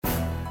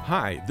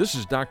Hi, this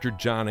is Dr.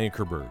 John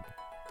Ankerberg.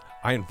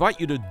 I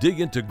invite you to dig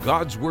into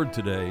God's Word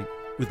today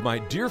with my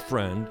dear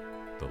friend,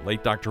 the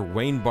late Dr.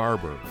 Wayne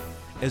Barber,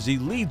 as he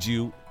leads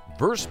you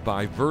verse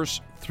by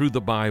verse through the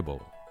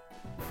Bible.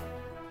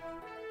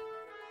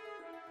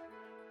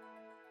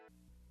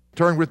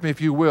 Turn with me,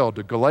 if you will,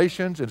 to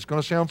Galatians, and it's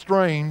going to sound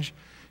strange,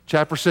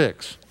 chapter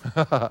 6.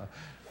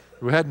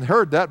 We hadn't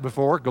heard that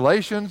before.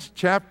 Galatians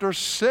chapter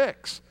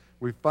 6.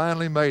 We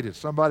finally made it.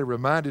 Somebody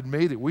reminded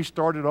me that we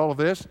started all of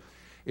this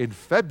in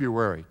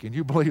February. Can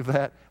you believe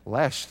that?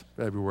 Last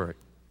February.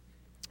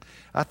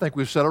 I think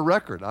we've set a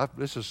record.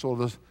 This is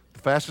sort of the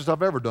fastest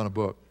I've ever done a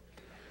book.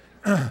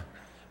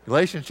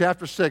 Galatians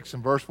chapter 6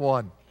 and verse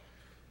 1.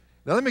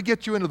 Now let me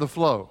get you into the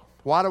flow.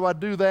 Why do I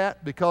do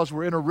that? Because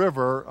we're in a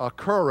river, a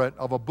current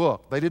of a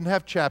book. They didn't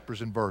have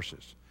chapters and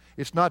verses.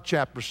 It's not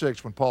chapter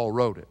 6 when Paul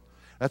wrote it.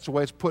 That's the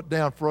way it's put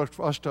down for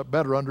us to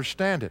better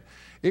understand it.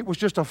 It was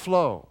just a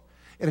flow.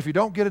 And if you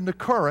don't get in the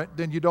current,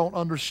 then you don't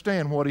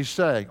understand what he's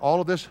saying. All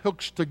of this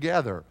hooks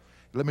together.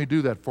 Let me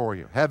do that for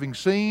you. Having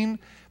seen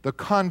the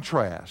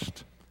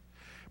contrast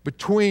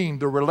between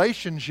the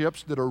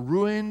relationships that are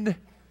ruined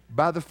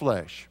by the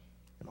flesh,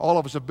 and all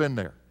of us have been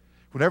there.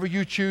 Whenever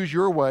you choose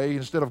your way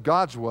instead of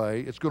God's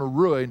way, it's going to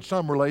ruin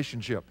some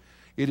relationship.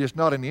 It is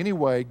not in any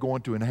way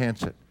going to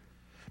enhance it.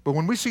 But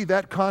when we see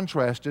that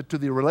contrasted to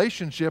the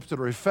relationships that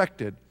are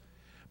affected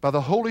by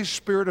the Holy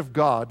Spirit of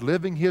God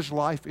living His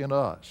life in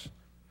us.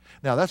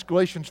 Now that's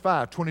Galatians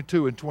 5,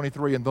 22 and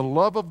 23. And the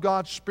love of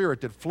God's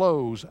Spirit that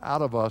flows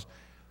out of us,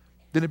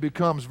 then it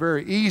becomes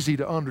very easy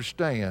to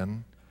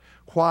understand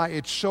why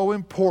it's so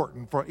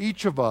important for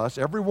each of us,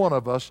 every one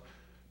of us,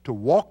 to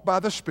walk by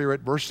the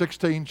Spirit, verse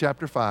 16,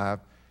 chapter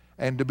 5,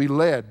 and to be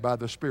led by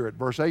the Spirit,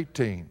 verse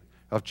 18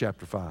 of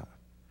chapter 5.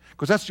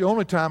 Because that's the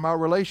only time our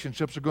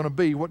relationships are going to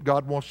be what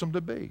God wants them to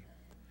be.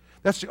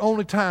 That's the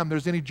only time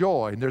there's any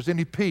joy, and there's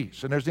any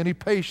peace, and there's any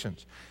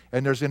patience,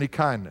 and there's any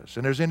kindness,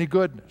 and there's any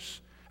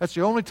goodness. That's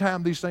the only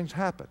time these things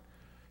happen,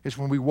 is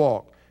when we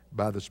walk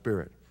by the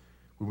Spirit.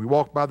 When we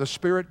walk by the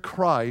Spirit,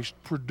 Christ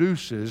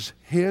produces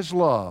His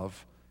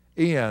love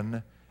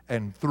in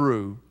and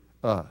through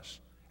us.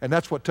 And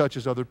that's what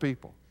touches other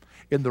people.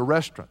 In the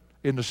restaurant,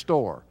 in the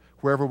store,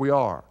 wherever we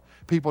are.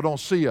 People don't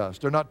see us.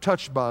 They're not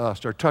touched by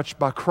us. They're touched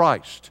by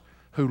Christ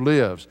who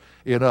lives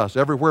in us.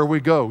 Everywhere we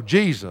go,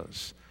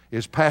 Jesus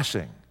is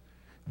passing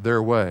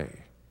their way.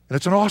 And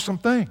it's an awesome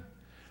thing.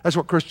 That's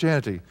what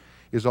Christianity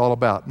is all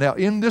about. Now,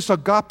 in this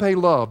agape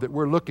love that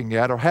we're looking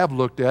at, or have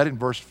looked at in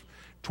verse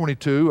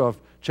 22 of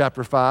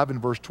chapter 5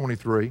 and verse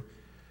 23,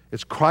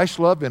 it's Christ's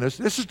love in us.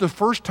 This is the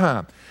first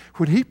time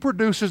when He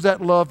produces that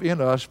love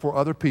in us for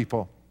other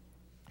people.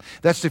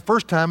 That's the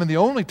first time and the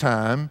only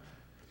time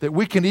that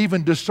we can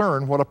even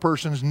discern what a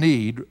person's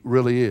need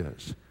really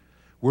is.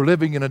 We're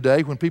living in a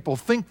day when people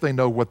think they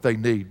know what they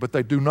need, but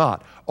they do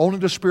not. Only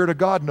the Spirit of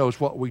God knows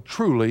what we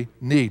truly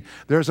need.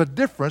 There's a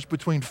difference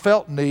between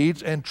felt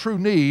needs and true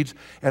needs,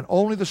 and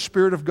only the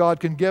Spirit of God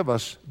can give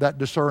us that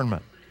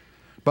discernment.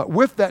 But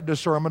with that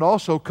discernment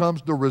also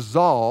comes the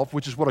resolve,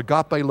 which is what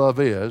agape love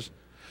is,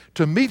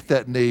 to meet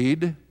that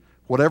need,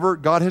 whatever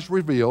God has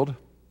revealed,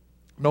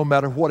 no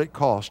matter what it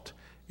cost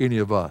any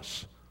of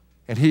us.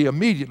 And He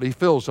immediately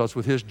fills us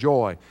with His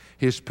joy,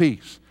 His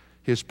peace,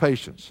 His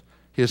patience,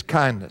 His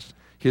kindness,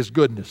 His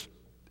goodness,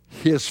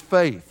 His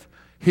faith,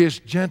 His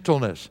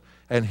gentleness,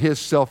 and His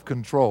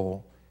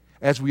self-control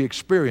as we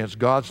experience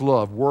God's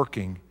love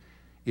working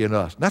in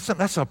us.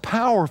 That's a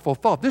powerful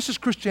thought. This is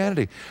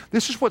Christianity.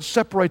 This is what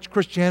separates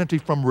Christianity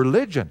from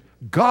religion.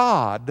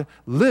 God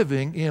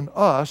living in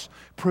us,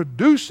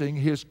 producing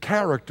His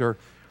character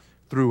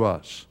through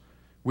us.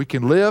 We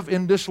can live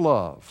in this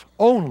love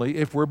only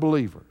if we're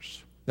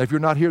believers. Now, if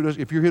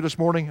you're here this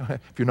morning,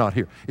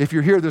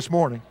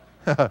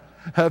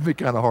 that'd be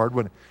kind of hard,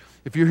 wouldn't it?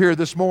 If you're here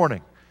this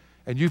morning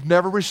and you've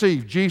never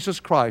received Jesus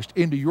Christ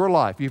into your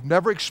life, you've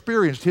never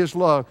experienced His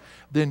love,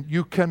 then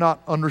you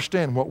cannot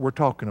understand what we're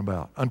talking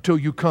about until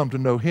you come to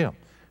know Him.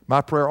 My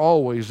prayer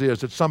always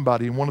is that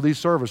somebody in one of these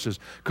services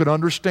could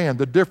understand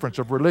the difference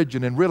of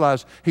religion and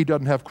realize he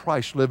doesn't have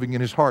Christ living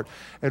in his heart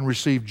and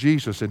receive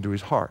Jesus into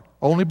his heart.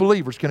 Only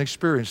believers can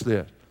experience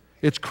this.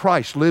 It's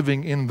Christ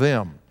living in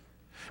them.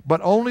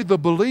 But only the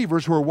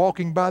believers who are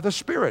walking by the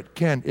Spirit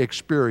can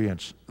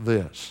experience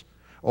this.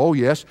 Oh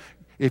yes,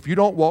 if you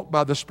don't walk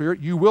by the Spirit,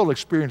 you will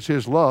experience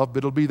His love, but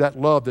it'll be that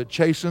love that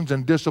chastens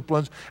and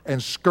disciplines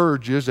and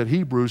scourges, that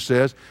Hebrews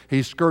says.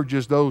 He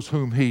scourges those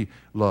whom He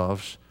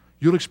loves.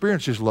 You'll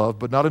experience His love,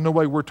 but not in the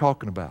way we're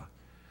talking about.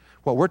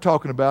 What we're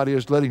talking about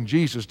is letting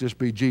Jesus just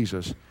be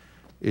Jesus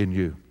in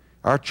you.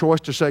 Our choice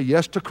to say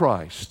yes to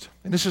Christ,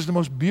 and this is the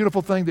most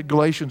beautiful thing that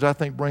Galatians, I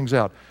think, brings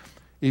out,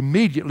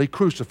 immediately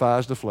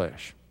crucifies the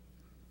flesh.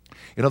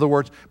 In other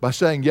words, by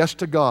saying yes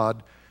to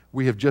God,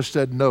 we have just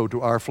said no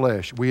to our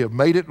flesh. We have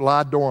made it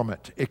lie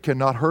dormant. It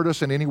cannot hurt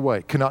us in any way.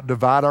 It cannot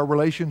divide our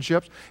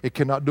relationships. It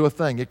cannot do a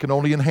thing. It can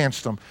only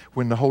enhance them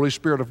when the Holy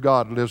Spirit of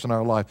God lives in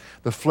our life.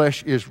 The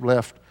flesh is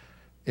left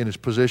in its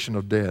position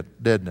of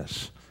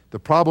deadness. The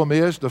problem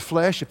is the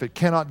flesh, if it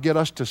cannot get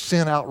us to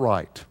sin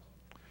outright,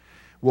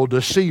 will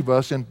deceive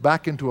us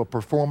back into a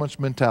performance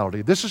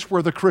mentality. This is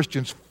where the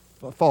Christians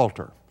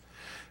falter.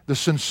 The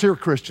sincere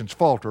Christians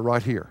falter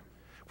right here.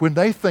 When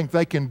they think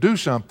they can do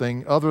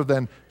something other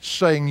than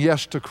saying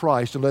yes to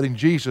Christ and letting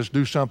Jesus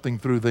do something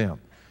through them.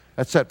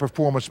 That's that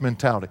performance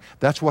mentality.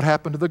 That's what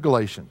happened to the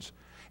Galatians.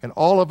 And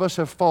all of us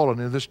have fallen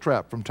into this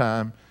trap from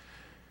time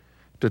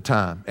to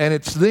time. And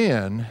it's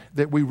then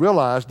that we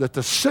realize that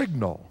the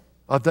signal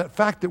of that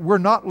fact that we're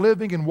not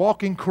living and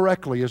walking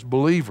correctly as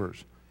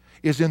believers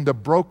is in the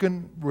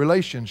broken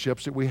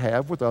relationships that we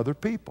have with other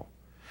people.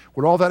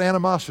 When all that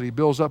animosity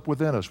builds up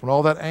within us, when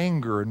all that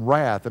anger and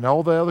wrath and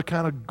all the other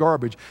kind of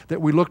garbage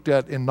that we looked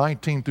at in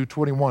 19 through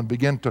 21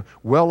 begin to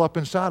well up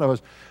inside of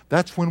us,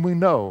 that's when we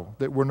know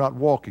that we're not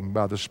walking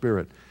by the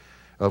Spirit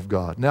of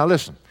God. Now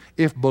listen,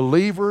 if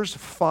believers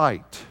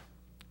fight,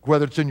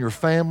 whether it's in your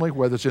family,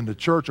 whether it's in the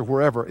church or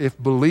wherever, if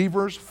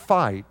believers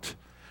fight,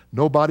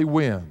 nobody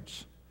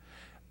wins.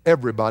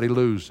 Everybody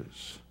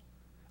loses.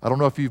 I don't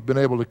know if you've been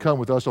able to come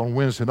with us on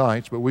Wednesday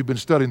nights, but we've been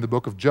studying the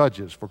book of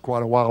Judges for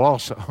quite a while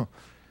also.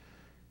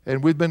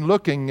 And we've been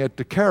looking at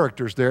the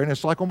characters there, and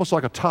it's almost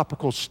like a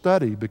topical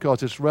study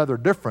because it's rather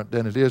different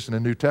than it is in the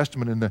New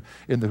Testament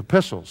in the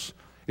epistles.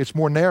 It's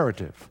more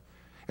narrative.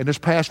 And this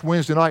past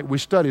Wednesday night, we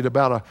studied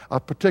about a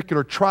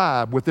particular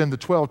tribe within the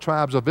 12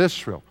 tribes of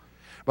Israel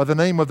by the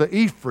name of the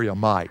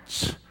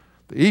Ephraimites.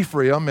 The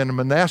Ephraim and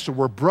Manasseh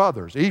were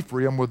brothers.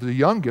 Ephraim was the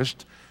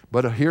youngest,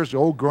 but here's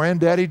old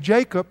granddaddy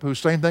Jacob, whose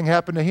same thing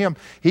happened to him.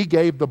 He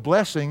gave the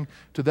blessing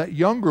to that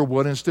younger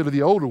one instead of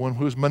the older one,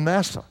 who was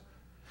Manasseh.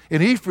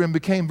 And Ephraim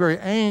became very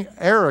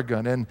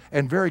arrogant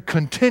and very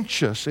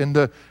contentious in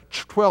the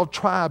 12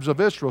 tribes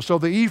of Israel. So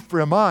the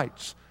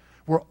Ephraimites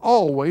were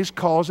always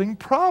causing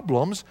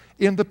problems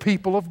in the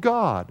people of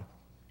God.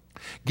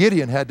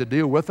 Gideon had to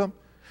deal with them,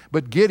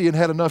 but Gideon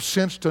had enough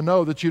sense to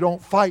know that you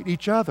don't fight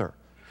each other.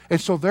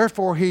 And so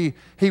therefore he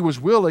was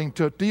willing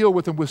to deal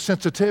with them with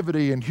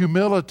sensitivity and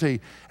humility,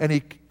 and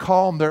he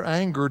calmed their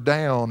anger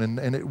down,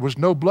 and it was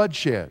no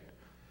bloodshed.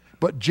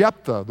 But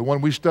Jephthah, the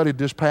one we studied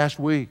this past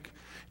week,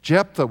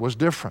 Jephthah was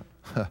different.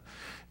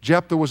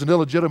 Jephthah was an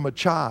illegitimate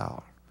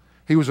child.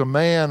 He was a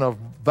man of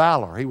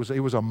valor. He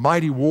was a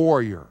mighty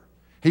warrior.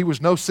 He was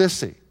no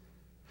sissy.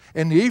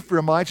 And the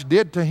Ephraimites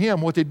did to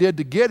him what they did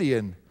to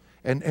Gideon.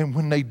 And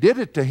when they did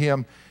it to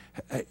him,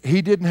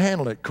 he didn't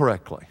handle it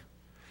correctly.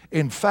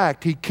 In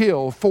fact, he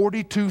killed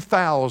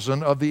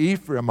 42,000 of the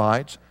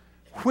Ephraimites,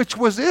 which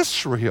was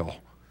Israel.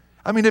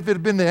 I mean, if it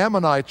had been the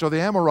Ammonites or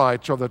the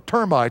Amorites or the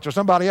termites or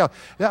somebody else,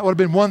 that would have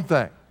been one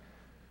thing.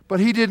 But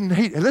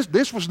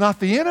this was not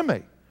the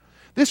enemy.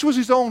 This was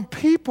his own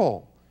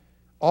people.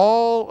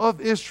 All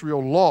of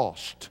Israel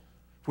lost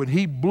when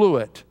he blew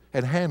it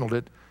and handled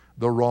it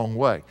the wrong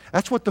way.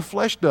 That's what the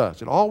flesh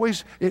does. It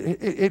always,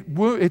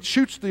 it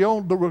shoots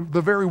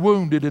the very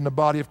wounded in the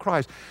body of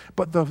Christ.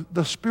 But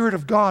the Spirit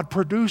of God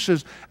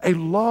produces a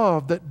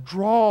love that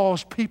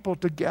draws people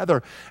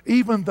together,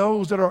 even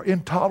those that are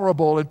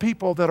intolerable and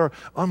people that are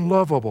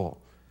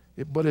unlovable.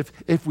 But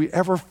if we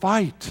ever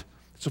fight,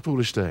 it's a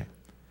foolish thing.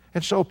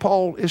 And so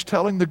Paul is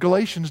telling the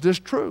Galatians this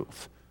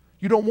truth.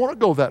 You don't want to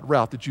go that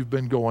route that you've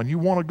been going. You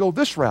want to go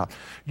this route.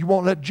 You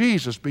won't let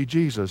Jesus be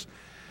Jesus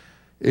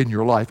in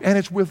your life. And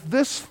it's with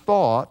this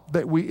thought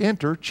that we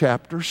enter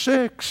chapter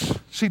 6.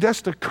 See,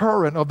 that's the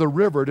current of the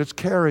river that's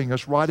carrying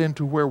us right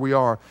into where we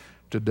are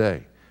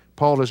today.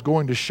 Paul is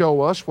going to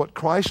show us what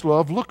Christ's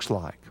love looks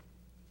like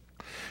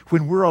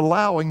when we're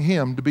allowing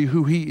Him to be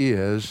who He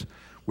is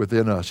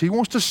within us. He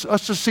wants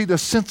us to see the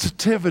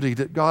sensitivity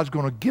that God's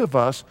going to give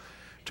us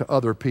to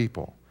other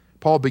people.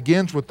 Paul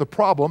begins with the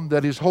problem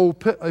that his whole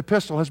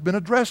epistle has been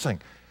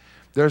addressing.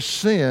 There's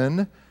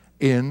sin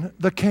in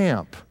the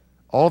camp.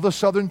 All the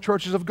southern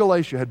churches of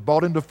Galatia had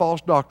bought into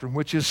false doctrine,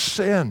 which is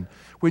sin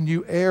when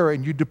you err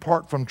and you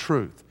depart from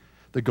truth.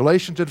 The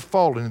Galatians had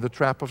fallen into the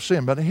trap of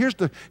sin. But here's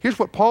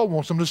what Paul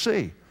wants them to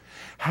see.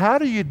 How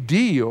do you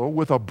deal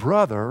with a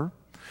brother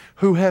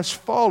who has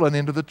fallen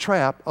into the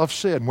trap of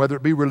sin, whether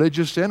it be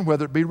religious sin,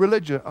 whether it be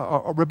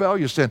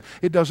rebellious sin?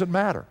 It doesn't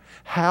matter.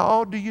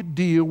 How do you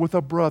deal with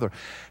a brother?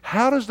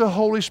 How does the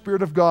Holy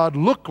Spirit of God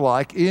look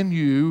like in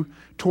you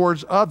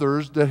towards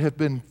others that have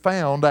been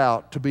found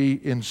out to be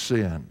in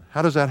sin?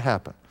 How does that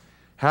happen?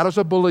 How does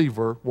a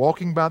believer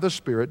walking by the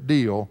Spirit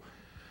deal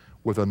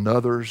with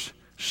another's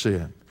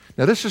sin?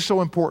 Now, this is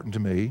so important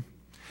to me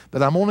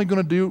that I'm only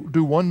going to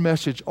do one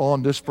message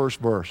on this first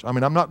verse. I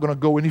mean, I'm not going to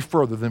go any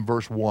further than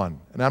verse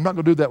 1. And I'm not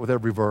going to do that with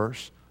every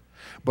verse.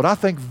 But I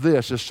think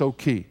this is so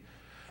key.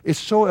 It's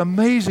so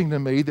amazing to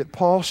me that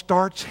Paul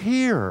starts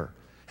here.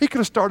 He could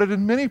have started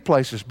in many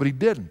places, but he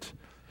didn't.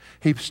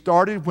 He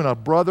started when a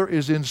brother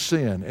is in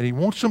sin, and he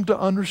wants them to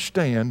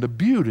understand the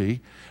beauty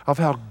of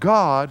how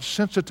God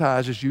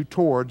sensitizes you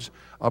towards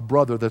a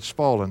brother that's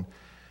fallen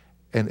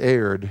and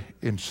erred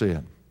in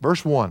sin.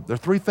 Verse 1, there are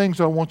three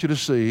things I want you to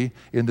see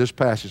in this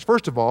passage.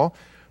 First of all,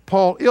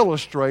 Paul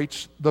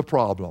illustrates the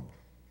problem.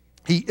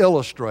 He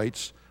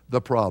illustrates the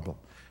problem.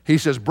 He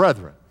says,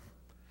 brethren,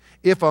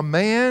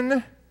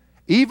 even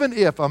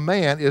if a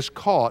man is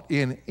caught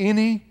in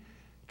any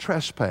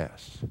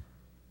trespass,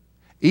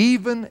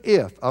 Even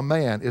if a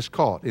man is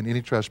caught in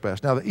any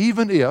trespass. Now,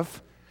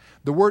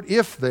 the word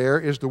if there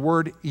is the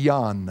word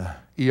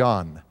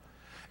eon.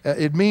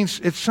 It means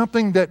it's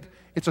something that,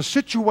 it's a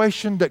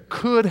situation that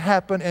could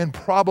happen and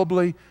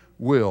probably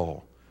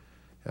will.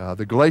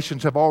 The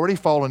Galatians have already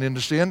fallen into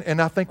sin,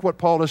 and I think what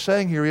Paul is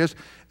saying here is,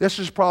 this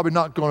is probably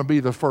not going to be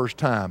the first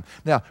time.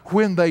 Now,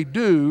 when they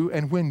do,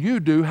 and when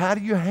you do, how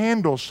do you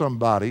handle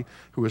somebody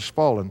who has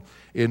fallen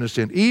into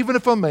sin? Even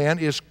if a man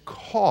is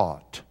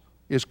caught.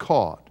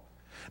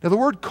 Now, the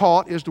word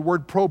caught is the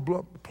word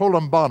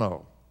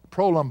prolambano.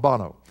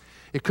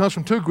 It comes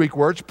from two Greek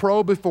words,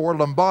 pro before,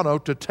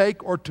 lambano, to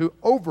take or to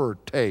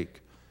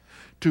overtake.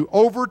 To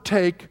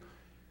overtake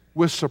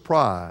with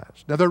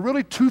surprise. Now, there are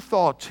really two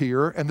thoughts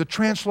here, and the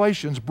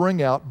translations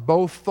bring out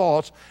both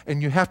thoughts,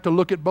 and you have to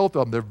look at both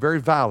of them. They're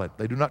very valid.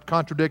 They do not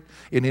contradict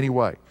in any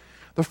way.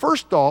 The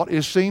first thought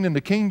is seen in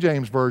the King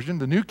James Version,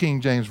 the New King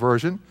James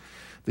Version,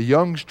 the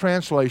Young's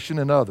translation,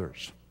 and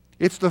others.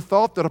 It's the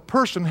thought that a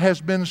person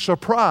has been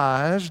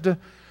surprised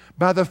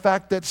by the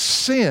fact that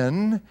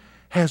sin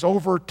has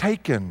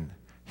overtaken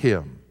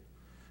him.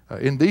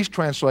 In these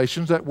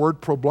translations, that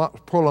word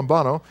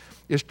prolambano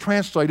is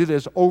translated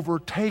as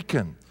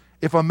overtaken.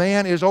 If a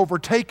man is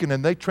overtaken,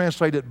 and they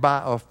translate it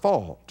by a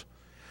fault.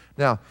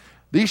 Now,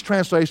 these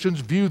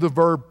translations view the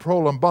verb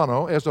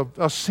prolambano as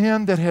a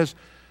sin that has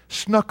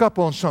snuck up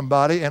on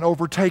somebody and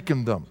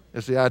overtaken them,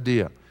 is the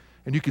idea.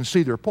 And you can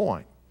see their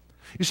point.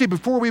 You see,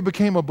 before we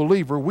became a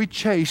believer, we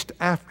chased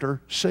after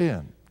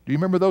sin. Do you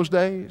remember those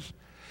days?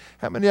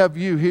 How many of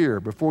you here,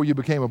 before you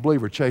became a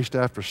believer, chased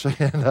after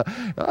sin?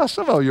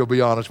 Some of you will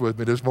be honest with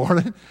me this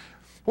morning.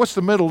 What's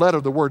the middle letter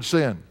of the word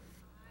sin?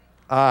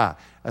 I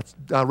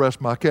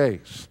rest my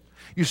case.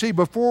 You see,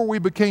 before we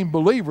became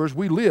believers,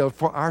 we lived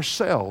for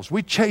ourselves.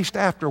 We chased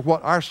after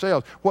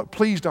what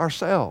pleased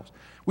ourselves.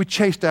 We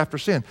chased after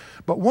sin.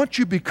 But once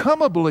you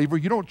become a believer,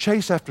 you don't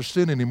chase after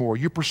sin anymore.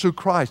 You pursue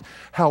Christ.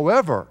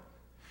 However,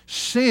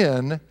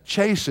 sin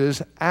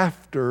chases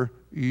after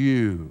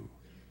you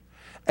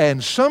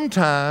and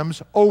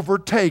sometimes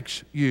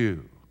overtakes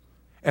you.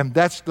 And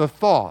that's the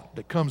thought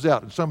that comes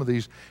out in some of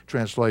these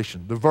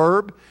translations. The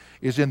verb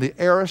is in the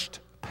aorist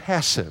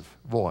passive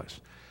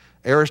voice.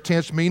 Aorist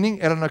tense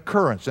meaning at an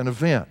occurrence, an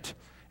event.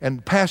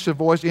 And passive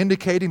voice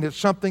indicating that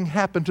something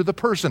happened to the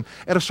person.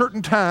 At a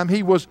certain time,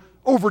 he was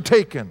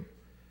overtaken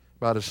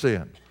by the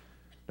sin.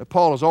 Now,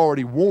 Paul has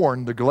already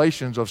warned the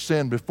Galatians of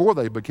sin before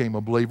they became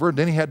a believer, and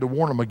then he had to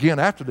warn them again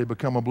after they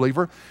become a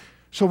believer.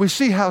 So we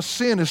see how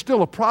sin is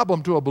still a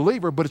problem to a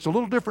believer, but it's a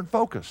little different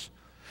focus.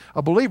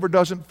 A believer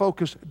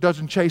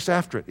doesn't chase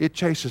after it. It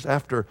chases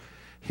after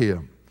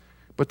him.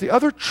 But the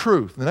other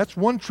truth, and that's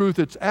one truth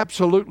that's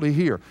absolutely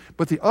here,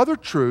 but the other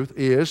truth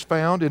is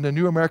found in the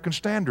New American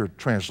Standard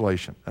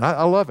translation, and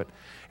I love it.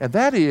 And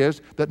that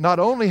is that not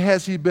only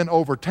has he been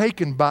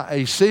overtaken by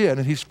a sin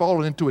and he's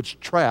fallen into its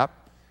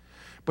trap,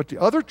 but the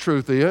other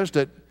truth is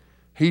that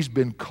he's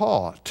been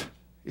caught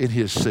in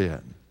his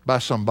sin by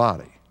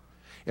somebody.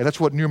 And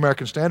that's what New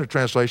American Standard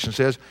Translation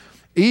says.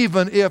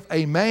 Even if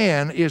a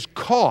man is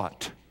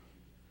caught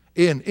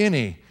in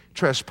any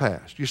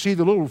trespass. You see,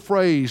 the little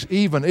phrase,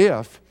 even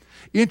if,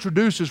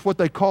 introduces what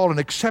they call an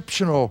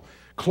exceptional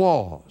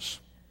clause.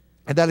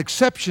 And that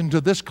exception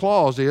to this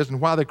clause is, and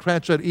why they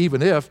translate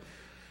even if,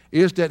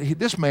 is that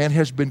this man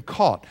has been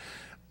caught.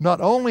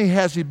 Not only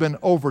has he been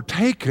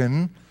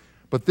overtaken,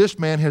 but this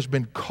man has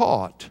been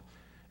caught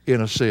in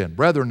a sin.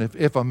 Brethren,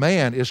 if a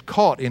man is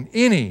caught in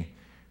any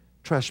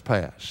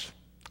trespass,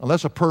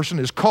 unless a person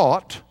is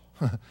caught,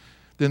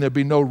 then there'd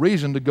be no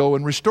reason to go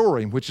and restore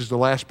him, which is the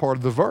last part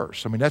of the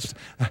verse. I mean, that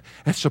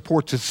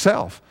supports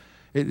itself.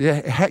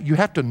 You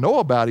have to know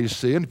about his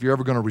sin if you're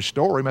ever going to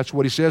restore him. That's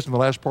what he says in the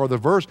last part of the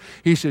verse.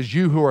 He says,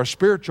 you who are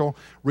spiritual,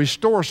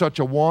 restore such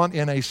a one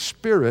in a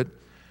spirit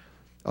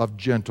of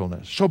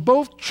gentleness. So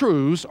both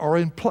truths are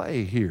in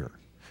play here.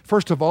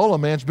 First of all, a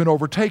man's been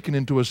overtaken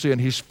into a sin.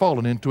 He's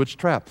fallen into its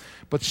trap.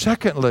 But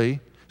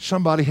secondly,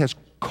 somebody has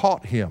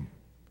caught him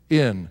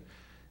in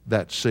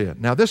that sin.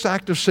 Now, this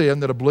act of sin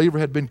that a believer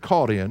had been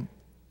caught in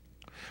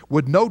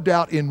would no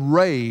doubt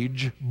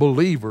enrage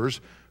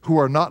believers who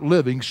are not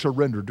living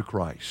surrendered to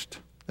Christ.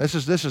 This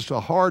is a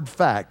hard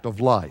fact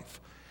of life.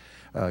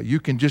 You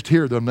can just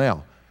hear them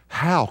now.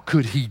 How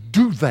could he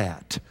do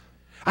that?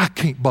 I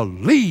can't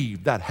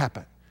believe that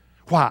happened.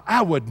 Why,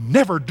 I would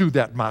never do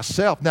that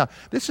myself. Now,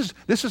 this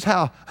is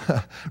how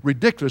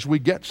ridiculous we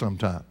get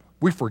sometimes.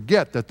 We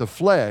forget that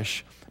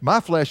my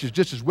flesh is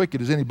just as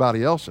wicked as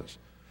anybody else's.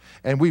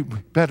 And we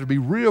better be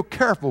real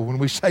careful when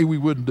we say we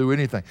wouldn't do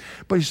anything.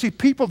 But you see,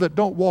 people that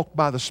don't walk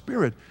by the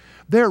Spirit,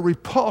 they're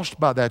repulsed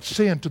by that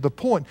sin to the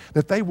point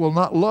that they will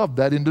not love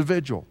that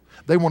individual.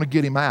 They want to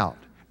get him out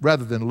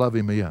rather than love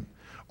him in.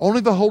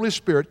 Only the Holy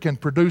Spirit can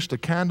produce the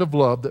kind of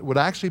love that would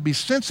actually be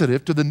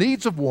sensitive to the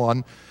needs of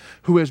one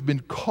who has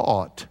been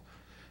caught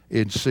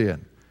in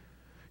sin.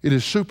 It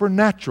is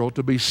supernatural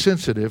to be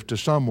sensitive to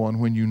someone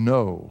when you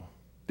know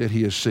that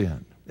he has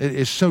sinned.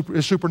 It's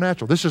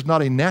supernatural. This is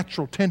not a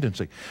natural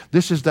tendency.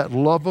 This is that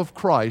love of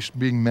Christ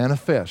being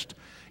manifest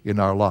in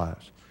our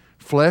lives.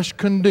 Flesh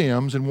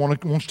condemns and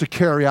wants to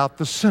carry out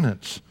the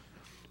sentence,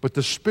 but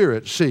the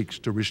Spirit seeks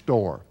to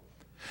restore.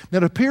 Now,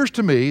 it appears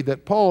to me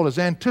that Paul is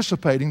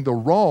anticipating the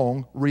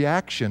wrong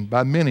reaction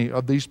by many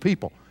of these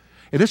people.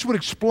 And this would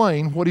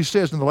explain what he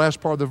says in the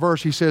last part of the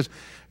verse. He says,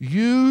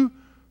 you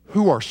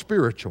who are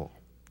spiritual.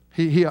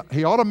 He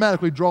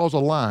automatically draws a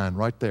line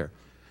right there.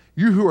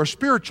 You who are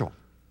spiritual,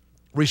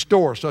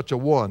 restore such a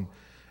one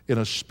in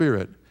a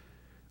spirit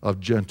of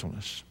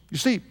gentleness. You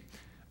see,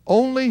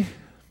 only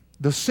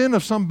the sin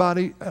of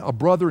somebody, a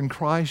brother in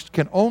Christ,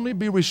 can only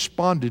be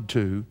responded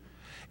to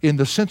in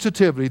the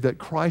sensitivity that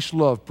Christ's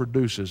love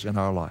produces in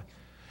our life.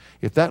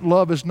 If that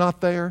love is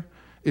not there,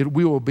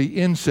 we will be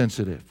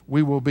insensitive.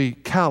 We will be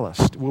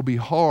calloused. We'll be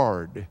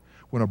hard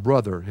when a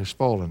brother has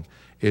fallen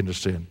into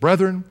sin.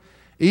 Brethren,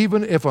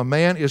 even if a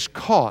man is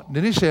caught,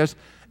 then he says,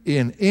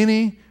 in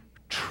any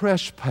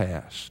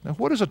trespass. Now,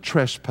 what is a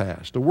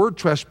trespass? The word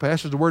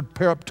trespass is the word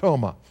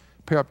paraptoma.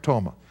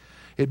 Paraptoma.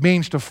 It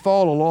means to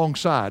fall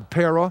alongside.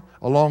 Para,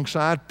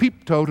 alongside.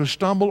 Pipto, to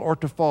stumble or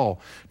to fall.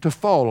 To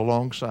fall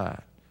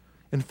alongside.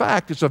 In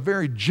fact, it's a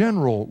very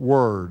general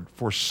word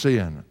for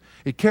sin.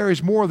 It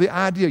carries more of the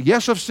idea,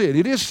 yes, of sin.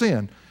 It is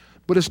sin,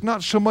 but it's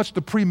not so much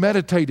the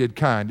premeditated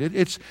kind.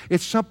 It's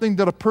something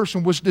that a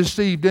person was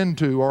deceived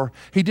into, or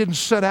he didn't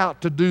set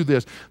out to do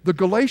this. The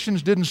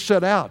Galatians didn't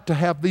set out to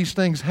have these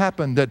things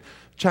happen that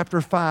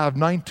chapter 5,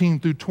 19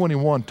 through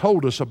 21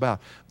 told us about.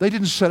 They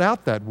didn't set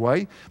out that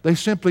way. They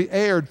simply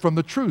erred from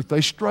the truth.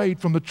 They strayed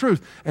from the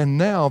truth, and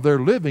now they're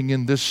living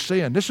in this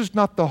sin. This is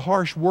not the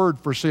harsh word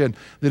for sin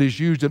that is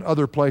used in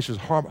other places,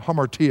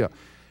 hamartia.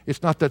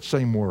 It's not that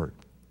same word.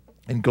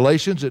 In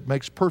Galatians, it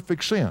makes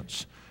perfect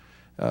sense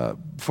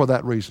for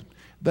that reason.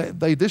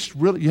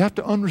 You have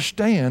to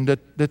understand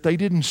that they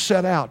didn't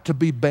set out to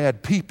be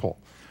bad people.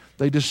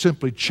 They just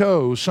simply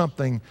chose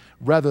something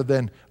rather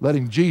than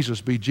letting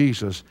Jesus be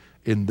Jesus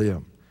in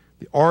them.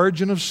 The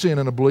origin of sin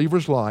in a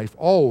believer's life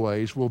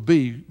always will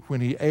be when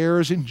he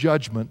errs in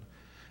judgment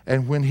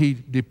and when he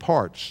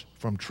departs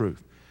from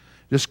truth.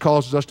 This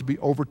causes us to be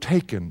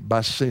overtaken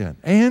by sin.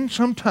 And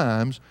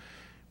sometimes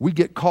we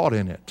get caught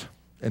in it.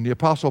 And the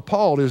Apostle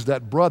Paul is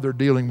that brother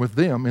dealing with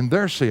them in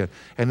their sin.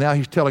 And now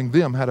he's telling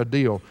them how to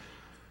deal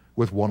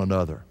with one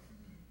another.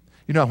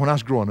 You know, when I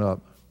was growing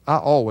up, I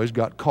always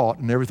got caught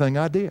in everything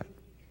I did.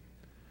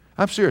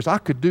 I'm serious. I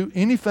could do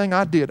anything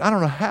I did. I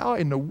don't know how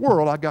in the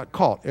world I got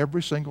caught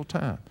every single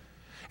time.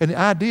 And the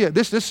idea,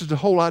 this is the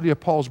whole idea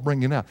Paul's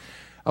bringing out.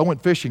 I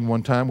went fishing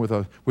one time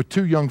with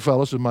two young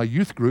fellows in my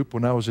youth group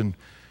when I was in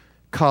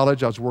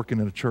college. I was working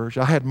in a church.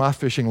 I had my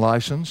fishing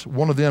license.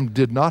 One of them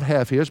did not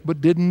have his,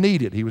 but didn't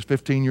need it. He was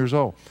 15 years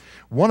old.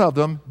 One of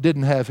them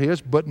didn't have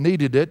his, but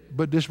needed it,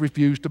 but just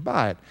refused to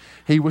buy it.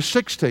 He was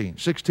 16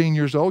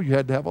 years old. You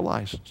had to have a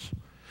license.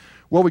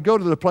 Well, we go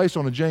to the place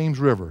on the James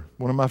River.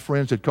 One of my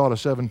friends had caught a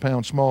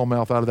 7-pound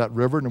smallmouth out of that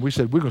river, and we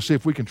said, we're going to see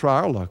if we can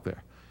try our luck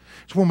there.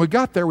 So when we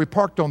got there, we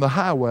parked on the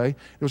highway.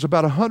 There was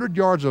about 100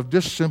 yards of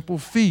just simple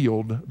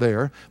field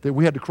there that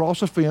we had to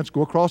cross a fence,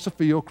 go across the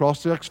field,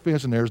 cross the next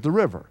fence, and there's the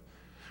river.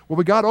 Well,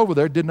 we got over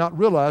there, did not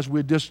realize we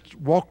had just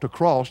walked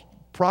across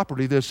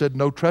property that said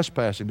no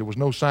trespassing. There was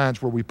no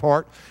signs where we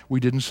parked. We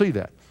didn't see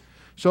that.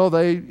 So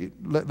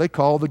they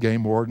called the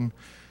game warden.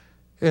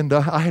 And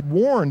I had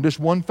warned this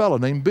one fellow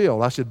named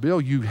Bill. I said,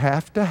 Bill, you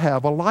have to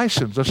have a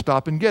license to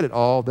stop and get it.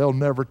 Oh, they'll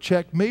never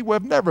check me. Well,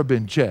 I've never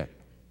been checked.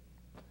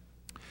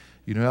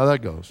 You know how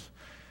that goes.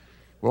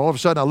 Well, all of a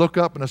sudden I look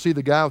up and I see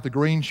the guy with the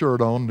green shirt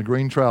on, the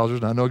green trousers,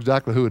 and I know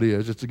exactly who it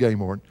is. It's the game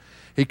warden.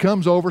 He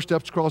comes over,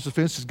 steps across the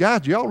fence, says,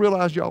 guys, do y'all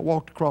realize y'all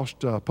walked across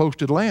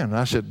posted land? And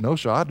I said, no,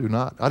 sir, I do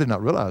not. I did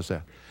not realize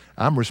that.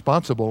 I'm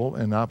responsible,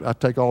 and I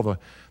take all the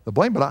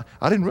blame, but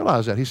I didn't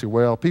realize that. He said,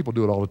 well, people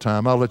do it all the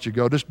time. I'll let you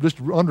go. Just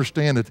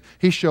understand that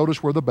he showed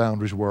us where the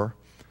boundaries were.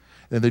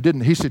 And they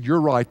didn't. He said, you're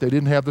right. They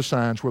didn't have the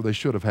signs where they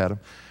should have had them.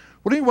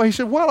 Well, anyway, he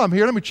said, while I'm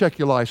here, let me check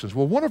your license.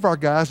 Well, one of our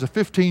guys, a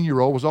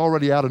 15-year-old, was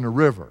already out in the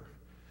river.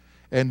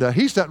 And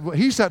he's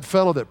that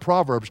fellow that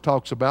Proverbs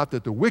talks about,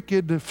 that the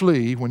wicked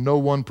flee when no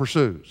one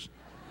pursues.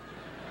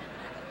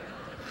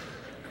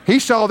 He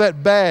saw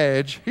that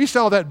badge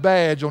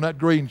on that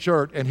green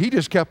shirt, and he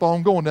just kept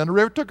on going down the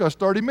river. It took us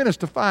 30 minutes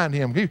to find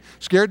him. He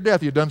scared to death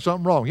he had done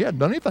something wrong. He hadn't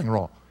done anything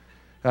wrong.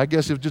 I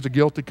guess it was just a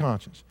guilty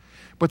conscience.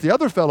 But the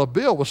other fellow,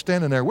 Bill, was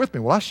standing there with me.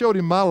 Well, I showed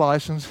him my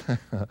license,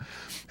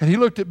 and he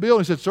looked at Bill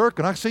and he said, sir,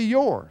 can I see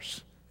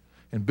yours?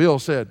 And Bill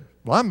said,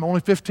 well, I'm only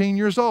 15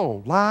 years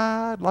old.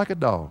 Lied like a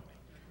dog.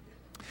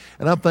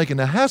 And I'm thinking,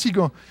 now how's he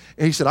going?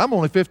 And he said, I'm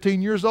only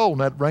 15 yeyears old.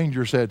 And that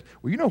ranger said,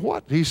 well, you know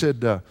what? He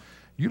said,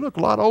 you look a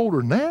lot older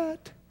than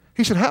that.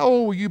 He said, how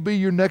old will you be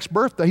your next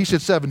birthday? He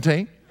said,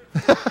 17.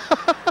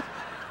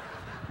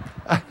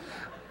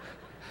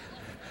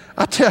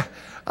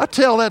 I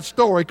tell that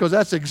story because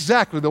that's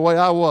exactly the way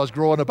I was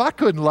growing up. I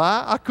couldn't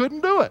lie. I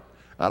couldn't do it.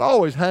 I'd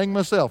always hang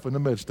myself in the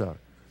midst of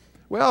it.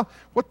 Well,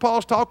 what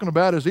Paul's talking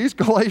about is these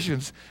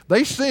Galatians,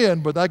 they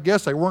sinned, but I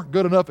guess they weren't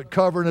good enough at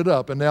covering it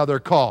up, and now they're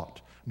caught.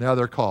 Now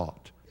they're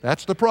caught.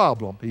 That's the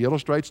problem. He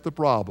illustrates the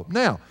problem.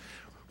 Now,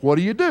 what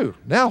do you do?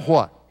 Now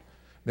what?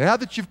 Now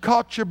that you've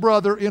caught your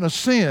brother in a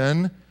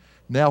sin,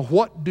 now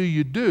what do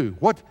you do?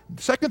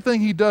 Second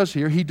thing he does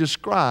here, he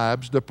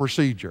describes the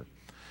procedure.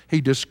 He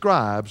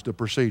describes the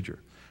procedure.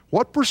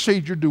 What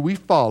procedure do we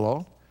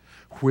follow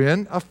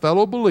when a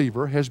fellow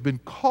believer has been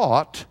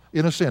caught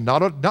in a sin?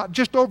 Not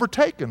just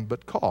overtaken,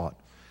 but caught.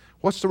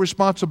 What's the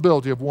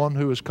responsibility of one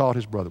who has caught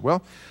his brother?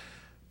 Well,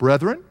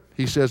 brethren,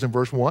 he says in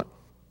verse 1,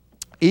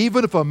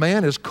 even if a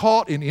man is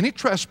caught in any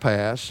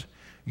trespass,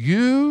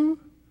 you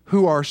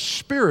who are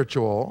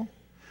spiritual,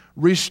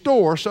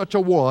 restore such a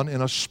one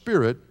in a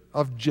spirit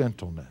of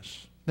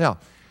gentleness. Now,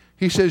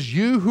 he says,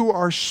 you who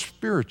are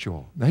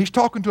spiritual. Now, he's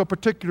talking to a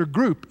particular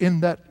group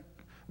in that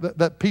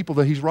people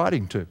that he's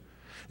writing to.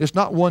 It's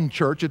not one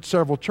church, it's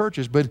several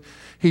churches, but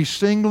he's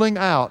singling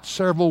out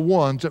several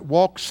ones that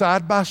walk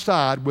side by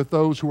side with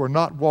those who are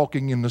not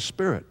walking in the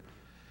Spirit.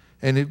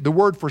 And the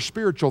word for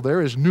spiritual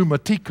there is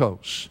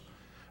pneumatikos.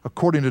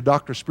 According to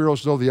Dr.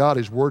 Spiros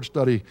Zodhiates' Word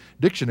Study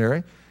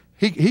Dictionary,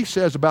 he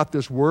says about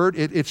this word,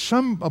 it's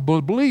a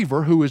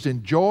believer who is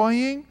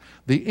enjoying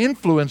the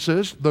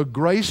influences, the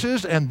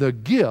graces, and the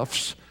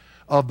gifts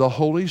of the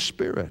Holy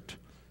Spirit.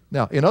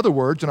 Now, in other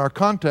words, in our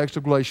context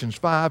of Galatians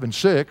 5 and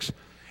 6,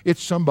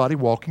 it's somebody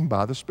walking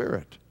by the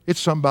Spirit.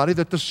 It's somebody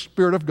that the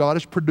Spirit of God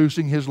is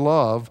producing His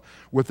love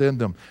within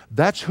them.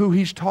 That's who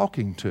he's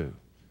talking to.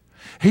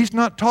 He's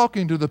not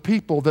talking to the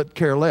people that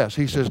care less.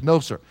 He says, no,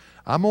 sir,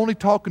 I'm only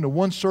talking to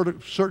one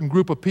certain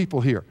group of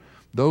people here.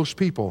 Those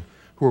people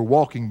who are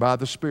walking by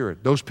the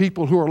Spirit. Those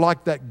people who are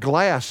like that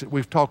glass that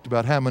we've talked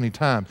about how many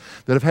times,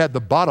 that have had the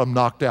bottom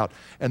knocked out,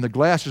 and the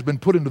glass has been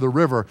put into the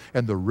river,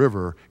 and the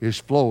river is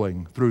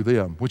flowing through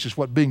them, which is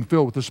what being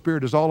filled with the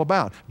Spirit is all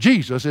about.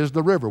 Jesus is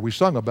the river. We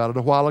sung about it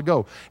a while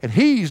ago. And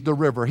He's the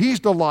river.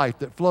 He's the life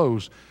that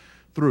flows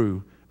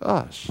through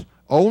us.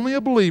 Only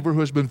a believer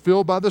who has been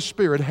filled by the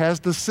Spirit has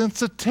the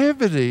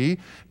sensitivity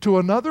to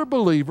another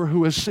believer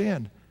who has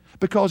sinned.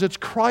 Because it's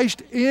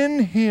Christ in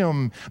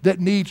him that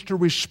needs to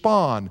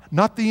respond.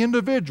 Not the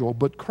individual,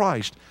 but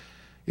Christ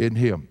in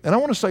him. And I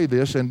want to say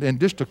this, and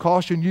just to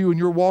caution you in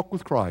your walk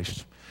with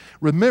Christ.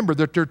 Remember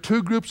that there are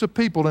two groups of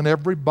people in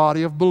every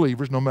body of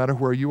believers, no matter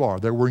where you are.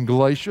 They were in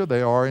Galatia,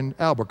 they are in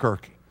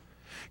Albuquerque.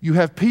 You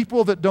have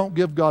people that don't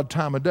give God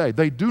time of day.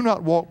 They do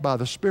not walk by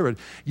the Spirit,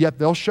 yet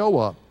they'll show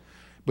up.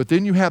 But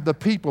then you have the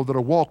people that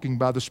are walking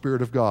by the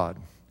Spirit of God.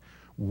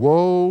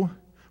 Woe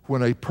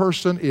when a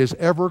person is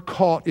ever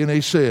caught in a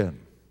sin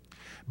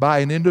by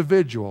an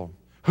individual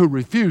who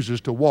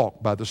refuses to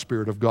walk by the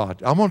Spirit of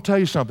God. I'm going to tell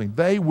you something.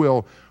 They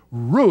will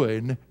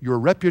ruin your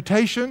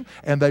reputation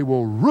and they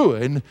will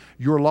ruin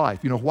your life.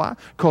 You know why?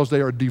 Because they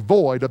are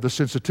devoid of the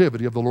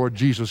sensitivity of the Lord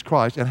Jesus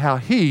Christ and how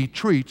He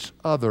treats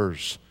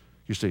others,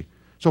 you see.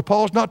 So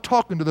Paul's not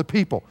talking to the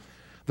people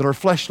that are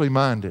fleshly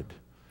minded.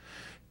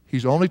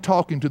 He's only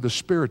talking to the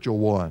spiritual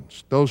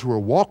ones, those who are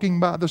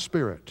walking by the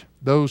Spirit,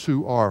 those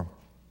who are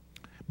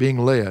being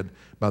led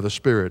by the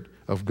Spirit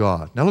of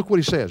God. Now look what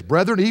he says.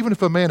 Brethren, even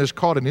if a man is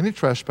caught in any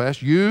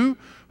trespass, you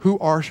who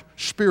are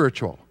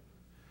spiritual,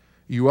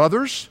 you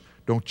others,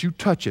 don't you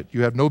touch it.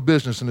 You have no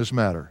business in this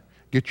matter.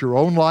 Get your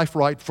own life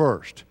right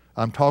first.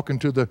 I'm talking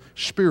to the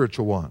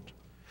spiritual ones.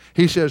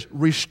 He says,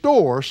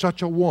 restore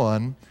such a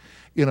one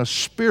in a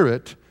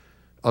spirit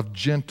of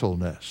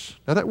gentleness.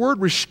 Now that word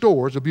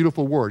restore is a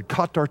beautiful word,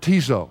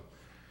 katartizo.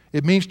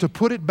 It means to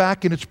put it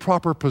back in its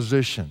proper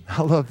position.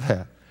 I love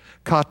that.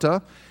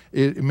 Kata,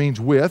 it means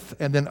with,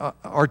 and then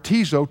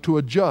artizo, to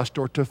adjust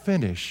or to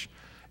finish.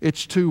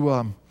 It's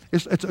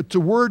a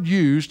word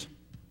used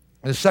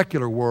in the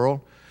secular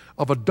world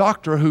of a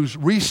doctor who's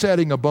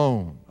resetting a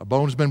bone. A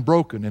bone's been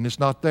broken and it's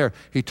not there.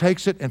 He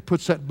takes it and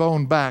puts that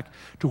bone back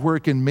to where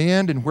it can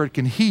mend and where it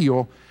can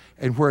heal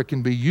and where it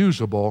can be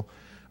usable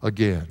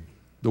again.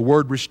 The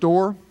word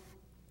restore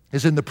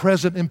is in the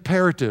present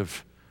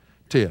imperative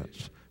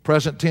tense.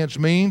 Present tense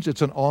means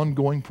it's an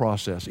ongoing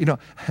process. You know,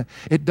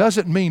 it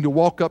doesn't mean to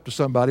walk up to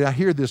somebody. I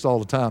hear this all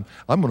the time.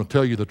 I'm going to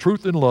tell you the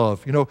truth in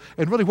love. You know,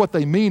 and really what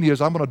they mean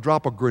is I'm going to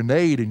drop a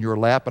grenade in your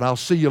lap and I'll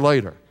see you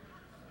later.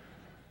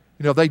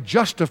 You know, they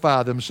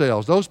justify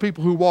themselves. Those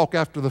people who walk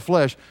after the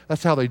flesh,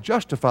 that's how they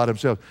justify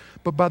themselves.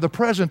 But by the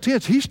present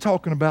tense, he's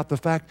talking about the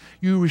fact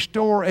you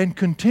restore and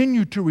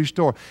continue to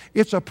restore.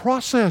 It's a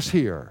process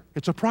here.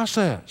 It's a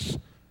process.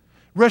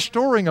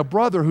 Restoring a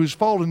brother who's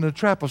fallen in the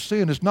trap of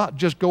sin is not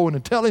just going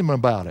and telling him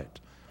about it.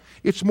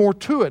 It's more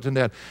to it than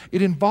that.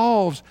 It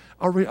involves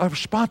a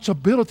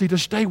responsibility to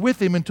stay with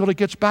him until he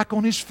gets back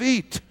on his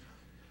feet.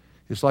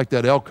 It's like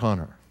that elk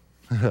hunter.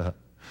 And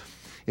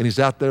he's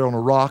out there on a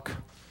rock,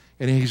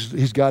 and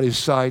he's got his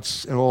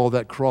sights, and all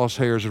that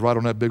crosshairs is right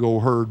on that big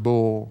old herd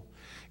bull.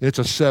 And it's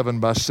a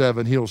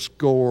 7x7. He'll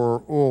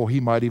score,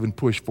 he might even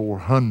push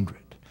 400.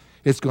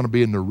 It's going to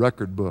be in the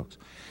record books.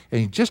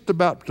 And he's just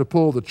about to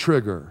pull the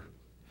trigger.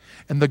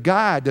 And the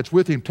guide that's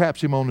with him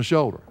taps him on the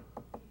shoulder.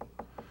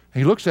 And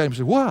he looks at him and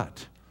says,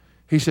 what?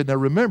 He said, now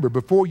remember,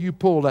 before you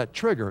pull that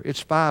trigger,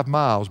 it's 5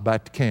 miles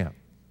back to camp.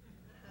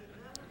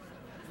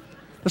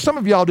 Now some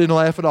of y'all didn't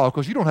laugh at all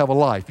because you don't have a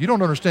life. You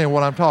don't understand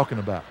what I'm talking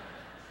about.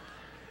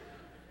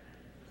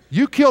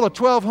 You kill a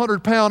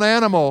 1,200-pound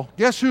animal,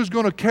 guess who's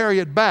going to carry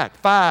it back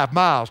 5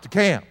 miles to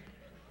camp?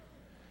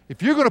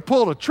 If you're going to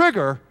pull a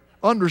trigger,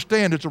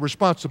 understand it's a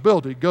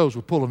responsibility that goes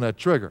with pulling that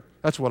trigger.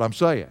 That's what I'm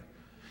saying.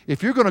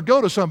 If you're going to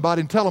go to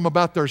somebody and tell them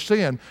about their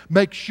sin,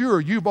 make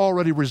sure you've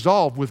already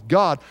resolved with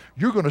God.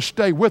 You're going to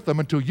stay with them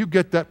until you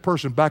get that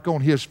person back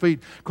on his feet,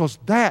 because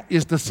that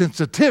is the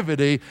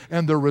sensitivity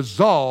and the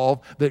resolve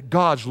that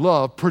God's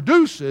love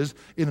produces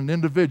in an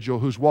individual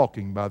who's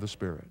walking by the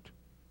Spirit.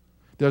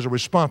 There's a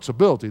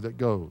responsibility that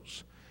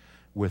goes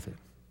with it.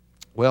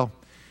 Well,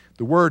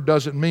 the word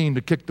doesn't mean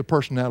to kick the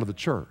person out of the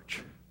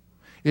church.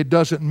 It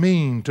doesn't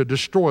mean to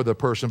destroy the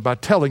person by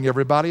telling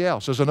everybody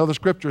else. There's another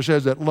scripture that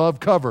says that love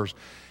covers.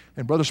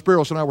 And Brother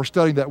Spiros and I were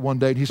studying that one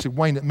day, and he said,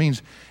 Wayne, it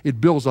means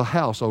it builds a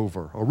house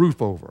over, a roof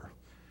over.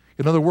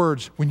 In other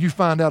words, when you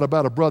find out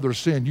about a brother's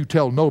sin, you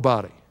tell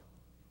nobody.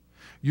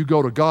 You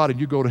go to God and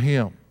you go to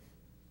him,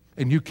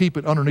 and you keep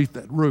it underneath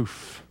that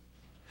roof.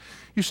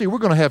 You see, we're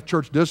going to have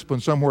church discipline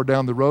somewhere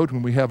down the road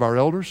when we have our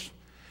elders.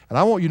 And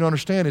I want you to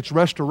understand it's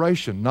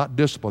restoration, not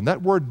discipline.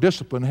 That word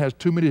discipline has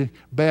too many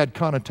bad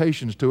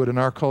connotations to it in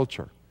our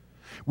culture.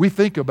 We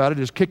think about it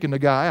as kicking the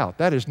guy out.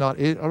 That is not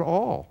it at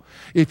all.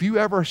 If you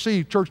ever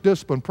see church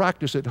discipline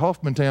practice at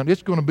Hoffmantown,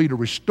 it's going to be to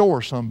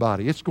restore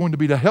somebody. It's going to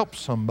be to help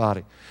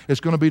somebody. It's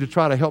going to be to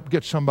try to help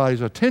get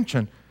somebody's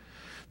attention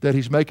that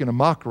he's making a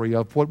mockery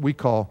of what we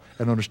call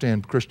and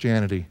understand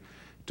Christianity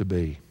to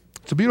be.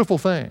 It's a beautiful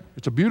thing.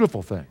 It's a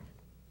beautiful thing.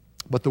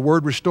 But the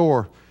word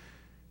restore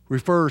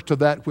refers to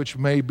that which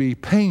may be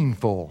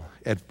painful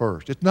at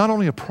first. It's not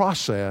only a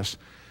process,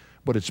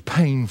 but it's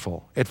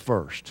painful at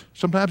first.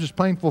 Sometimes it's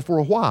painful for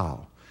a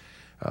while.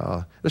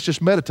 Let's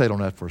just meditate on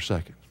that for a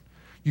second.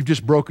 You've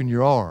just broken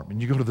your arm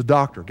and you go to the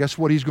doctor. Guess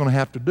what he's going to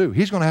have to do?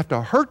 He's going to have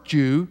to hurt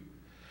you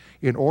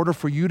in order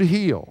for you to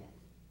heal.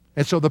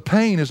 And so the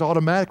pain is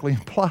automatically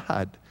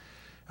implied.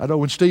 I know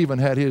when Stephen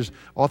had his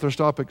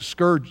arthroscopic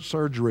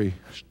surgery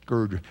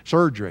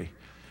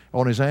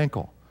on his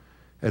ankle,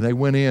 and they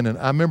went in, and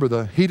I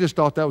remember he just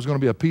thought that was going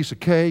to be a piece of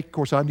cake. Of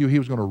course, I knew he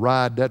was going to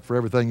ride that for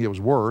everything it was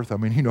worth. I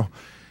mean, he was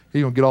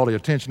going to get all the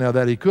attention out of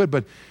that he could.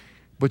 But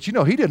he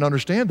didn't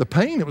understand the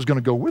pain that was going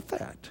to go with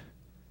that.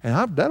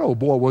 And that old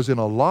boy was in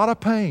a lot of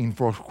pain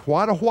for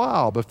quite a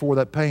while before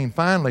that pain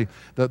finally,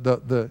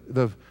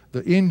 the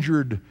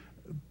injured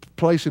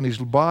place in his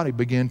body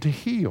began to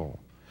heal.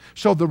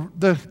 So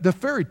the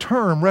very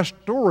term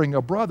restoring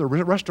a brother,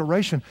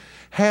 restoration,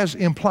 has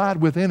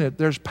implied within it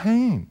there's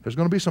pain. There's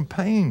going to be some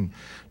pain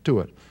to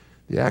it.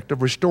 The act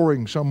of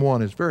restoring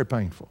someone is very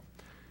painful.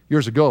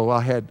 Years ago, I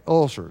had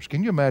ulcers.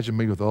 Can you imagine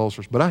me with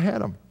ulcers? But I had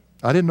them.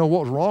 I didn't know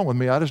what was wrong with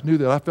me. I just knew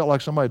that I felt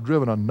like somebody had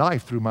driven a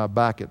knife through my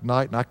back at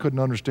night, and I couldn't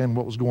understand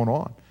what was going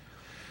on.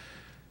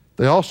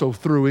 They also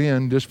threw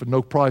in, just for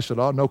no price at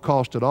all, no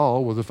cost at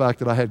all, was the fact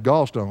that I had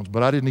gallstones,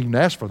 but I didn't even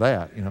ask for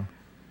that,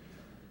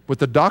 But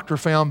the doctor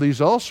found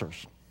these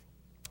ulcers.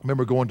 I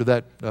remember going to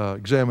that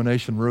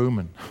examination room,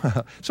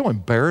 and so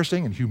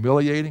embarrassing and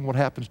humiliating what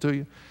happens to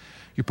you.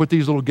 You put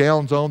these little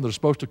gowns on that are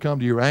supposed to come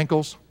to your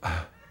ankles.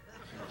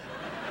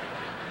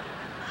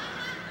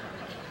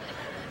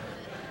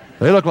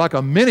 They look like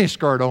a mini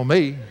skirt on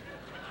me.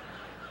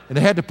 And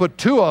they had to put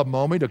 2 of them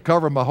on me to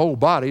cover my whole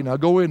body. And I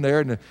go in there,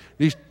 and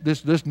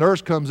this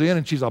nurse comes in,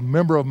 and she's a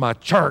member of my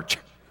church.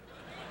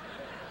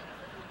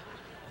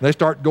 They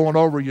start going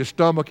over your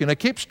stomach, and they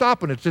keep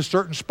stopping at this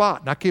certain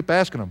spot. And I keep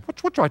asking them,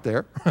 what's right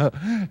there?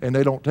 And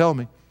they don't tell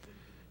me.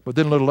 But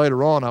then a little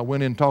later on, I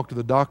went in and talked to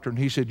the doctor, and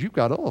he said, you've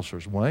got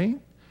ulcers, Wayne.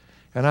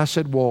 And I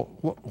said, well,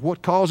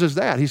 what causes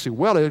that? He said,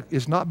 well,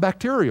 it's not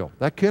bacterial.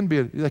 That can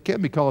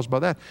be caused by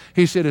that.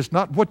 He said, it's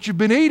not what you've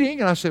been eating.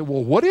 And I said,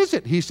 well, what is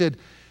it? He said,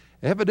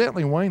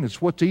 evidently, Wayne,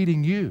 it's what's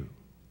eating you.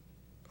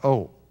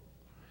 Oh.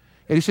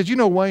 And he said,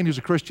 Wayne is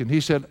a Christian. He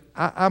said,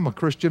 I'm a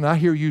Christian. I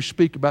hear you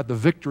speak about the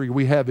victory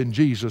we have in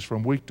Jesus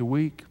from week to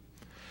week.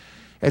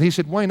 And he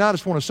said, Wayne, I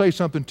just want to say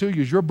something to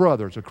you as your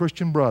brother, as a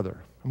Christian brother.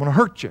 I'm going to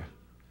hurt you.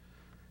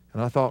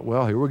 And I thought,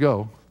 well, here we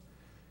go.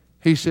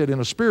 He said, in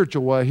a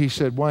spiritual way, he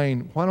said,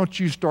 Wayne, why don't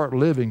you start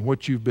living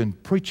what you've been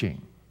preaching?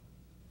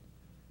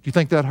 Do you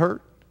think that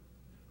hurt?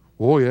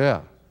 Oh,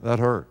 yeah, that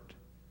hurt.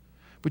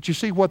 But you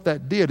see what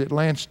that did? It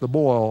lanced the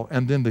boil,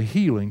 and then the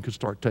healing could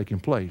start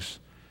taking place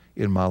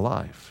in my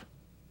life.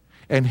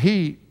 And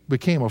he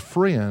became a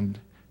friend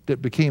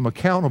that became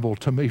accountable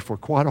to me for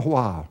quite a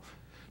while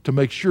to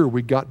make sure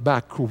we got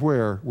back to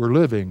where we're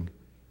living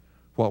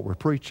what we're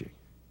preaching.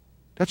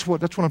 That's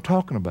what I'm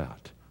talking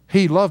about.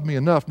 He loved me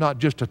enough not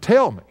just to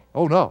tell me,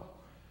 oh no,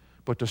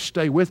 but to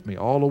stay with me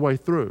all the way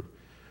through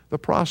the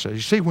process.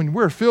 You see, when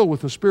we're filled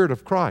with the Spirit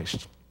of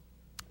Christ,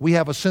 we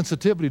have a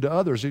sensitivity to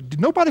others.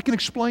 Nobody can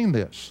explain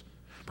this,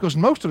 because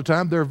most of the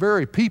time they're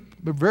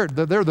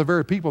the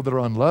very people that are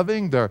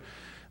unloving,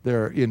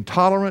 they're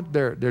intolerant,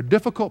 they're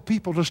difficult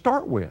people to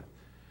start with.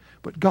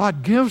 But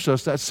God gives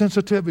us that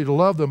sensitivity to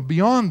love them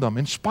beyond them,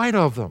 in spite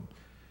of them.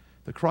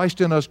 The Christ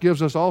in us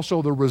gives us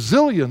also the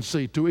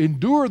resiliency to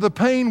endure the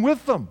pain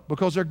with them,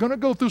 because they're going to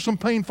go through some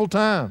painful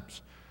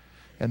times.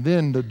 And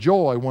then the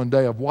joy one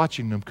day of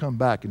watching them come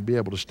back and be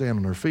able to stand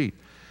on their feet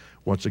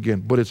once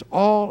again. But it's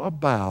all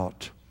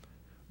about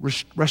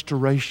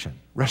restoration.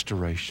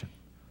 Restoration.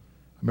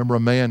 I remember a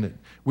man that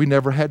we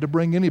never had to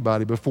bring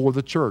anybody before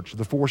the church.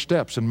 The 4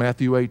 steps in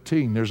Matthew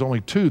 18, there's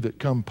only 2 that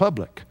come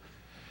public.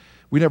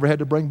 We never had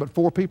to bring but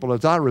 4 people.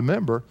 As I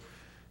remember,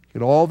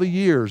 in all the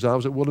years I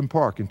was at Woodland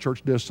Park in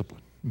church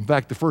discipline. In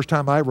fact, the first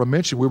time I ever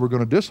mentioned we were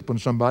going to discipline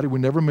somebody, we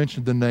never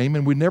mentioned the name,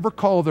 and we never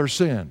called their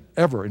sin,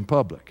 ever, in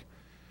public.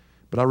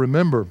 But I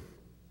remember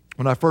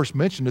when I first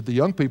mentioned it, the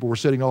young people were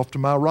sitting off to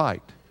my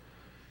right.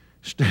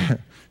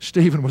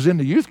 Stephen was in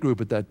the youth group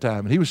at that time,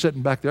 and he was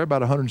sitting back there,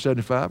 about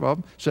 175 of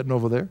them, sitting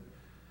over there.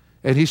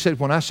 And he said,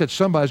 when I said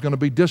somebody's going to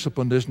be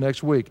disciplined this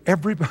next week,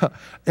 every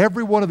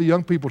one of the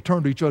young people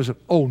turned to each other and said,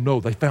 oh no,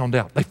 they found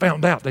out, they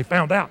found out, they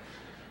found out.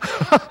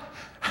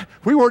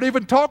 We weren't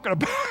even talking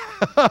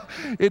about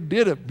it.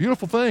 Did a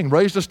beautiful thing,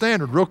 raised the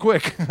standard real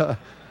quick.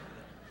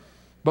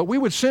 But we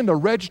would send a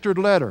registered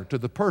letter to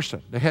the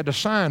person. They had to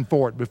sign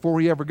for it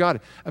before he ever got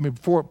it. I mean,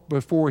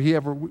 before he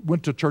ever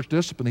went to church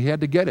discipline, he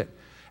had to get it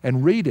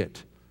and read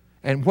it.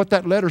 And what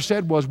that letter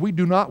said was, we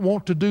do not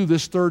want to do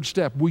this 3rd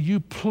step. Will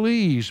you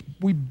please,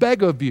 we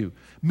beg of you,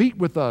 meet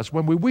with us.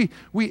 When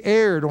we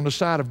erred on the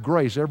side of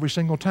grace every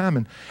single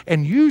time.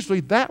 And usually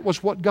that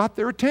was what got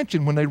their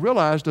attention when they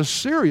realized the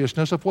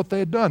seriousness of what they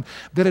had done,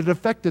 that it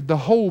affected the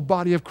whole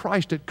body of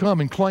Christ that come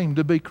and claimed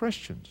to be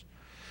Christians.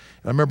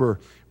 I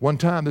remember one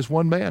time this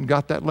one man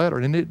got that letter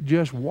and it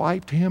just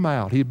wiped him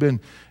out. He'd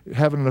been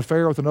having an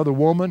affair with another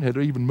woman, had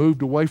even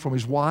moved away from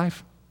his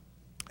wife,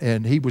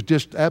 and he was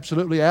just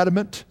absolutely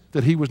adamant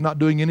that he was not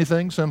doing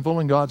anything sinful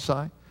in God's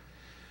sight.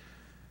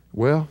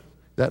 Well,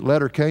 that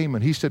letter came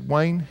and he said,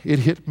 Wayne, it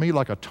hit me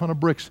like a ton of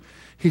bricks.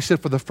 He said,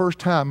 for the first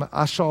time,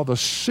 I saw the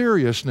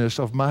seriousness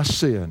of my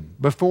sin.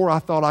 Before, I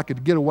thought I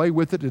could get away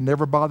with it and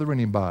never bother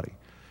anybody.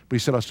 But he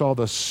said, I saw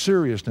the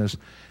seriousness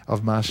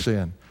of my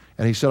sin.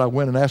 And he said, I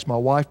went and asked my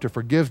wife to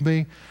forgive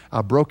me.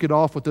 I broke it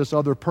off with this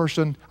other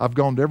person. I've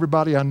gone to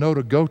everybody I know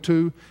to go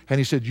to. And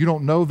he said, you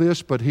don't know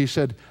this, but he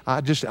said, I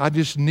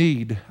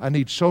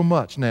need so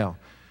much now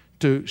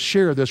to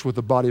share this with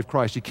the body of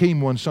Christ. He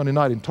came one Sunday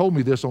night and told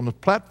me this on the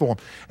platform.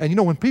 And you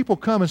know, when people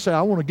come and say,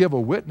 I want to give a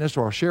witness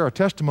or share a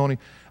testimony,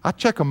 I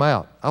check them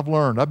out. I've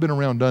learned. I've been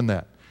around, done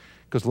that.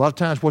 Because a lot of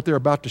times what they're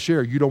about to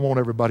share, you don't want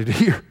everybody to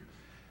hear.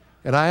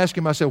 And I asked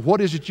him, I said,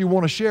 what is it you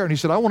want to share? And he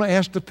said, I want to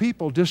ask the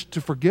people just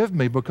to forgive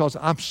me because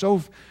I'm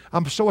so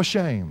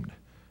ashamed.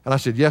 And I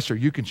said, yes, sir,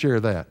 you can share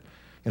that.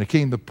 And it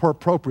came the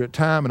appropriate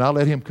time, and I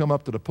let him come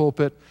up to the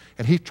pulpit,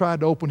 and he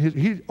tried to open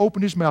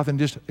his mouth and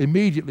just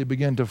immediately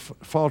began to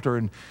falter,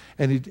 and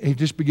he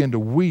just began to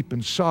weep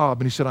and sob,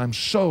 and he said, I'm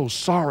so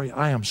sorry,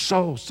 I am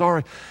so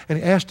sorry. And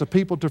he asked the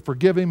people to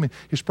forgive him. And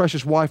his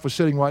precious wife was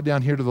sitting right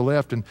down here to the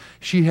left, and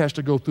she has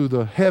to go through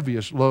the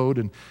heaviest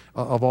load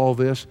of all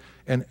this.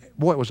 And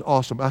boy, it was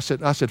awesome. I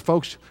said,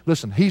 folks,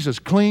 listen, he's as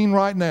clean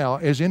right now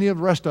as any of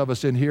the rest of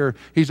us in here.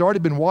 He's already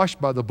been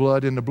washed by the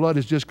blood, and the blood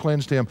has just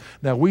cleansed him.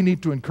 Now we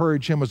need to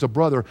encourage him as a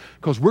brother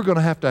because we're going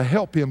to have to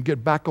help him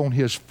get back on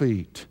his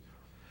feet.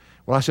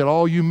 Well, I said,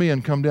 all you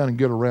men come down and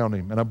get around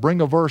him. And I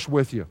bring a verse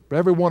with you.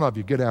 Every one of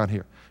you, get down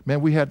here. Man,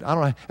 we had, I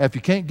don't know, if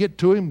you can't get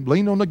to him,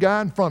 lean on the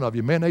guy in front of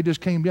you. Man, they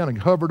just came down and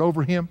hovered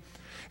over him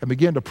and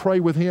began to pray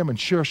with him and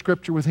share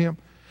scripture with him.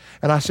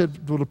 And I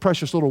said to the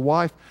precious little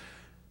wife,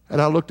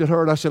 and I looked at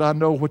her and I said, I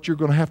know what you're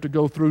going to have to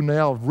go through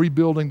now of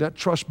rebuilding that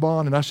trust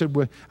bond. And I said,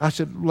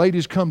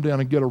 ladies, come down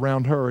and get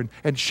around her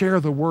and share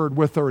the word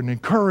with her and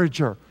encourage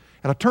her.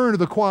 And I turned to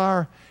the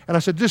choir and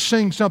I said, just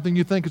sing something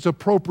you think is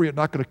appropriate. And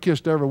I could have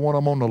kissed every one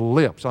of them on the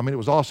lips. I mean, it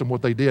was awesome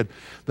what they did.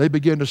 They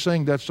began to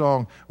sing that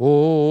song,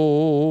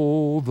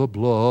 Oh, the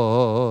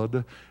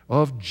blood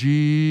of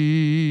Jesus.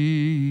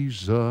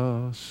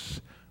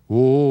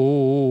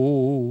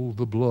 Oh,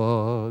 the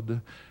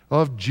blood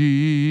of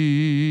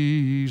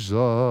Jesus.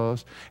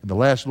 And the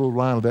last little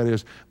line of that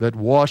is, that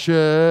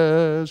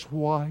washes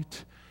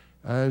white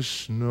as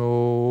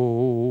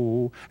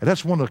snow. And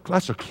that's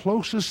the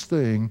closest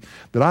thing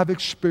that I've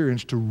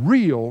experienced to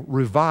real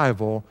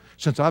revival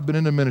since I've been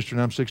in the ministry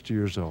and I'm 60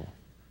 years old.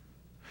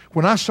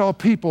 When I saw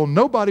people,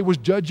 nobody was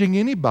judging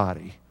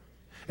anybody.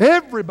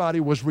 Everybody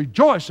was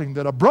rejoicing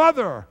that a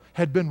brother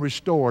had been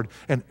restored,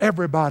 and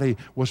everybody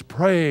was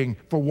praying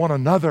for one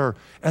another.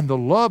 And the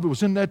love that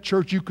was in that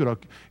church,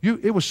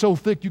 it was so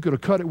thick you could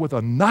have cut it with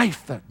a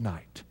knife that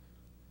night.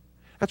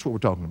 That's what we're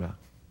talking about.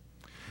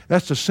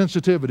 That's the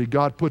sensitivity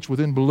God puts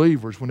within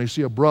believers when they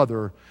see a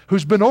brother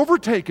who's been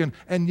overtaken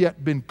and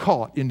yet been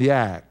caught in the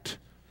act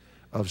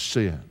of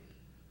sin.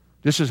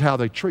 This is how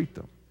they treat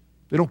them.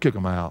 They don't kick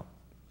them out.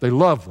 They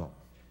love them.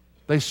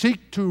 They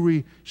seek to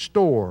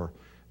restore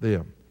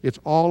them. It's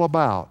all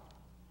about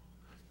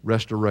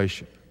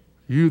restoration.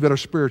 You that are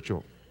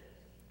spiritual,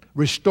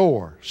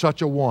 restore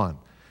such a one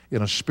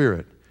in a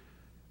spirit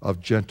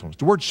of gentleness.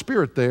 The word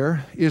spirit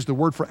there is the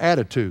word for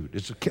attitude.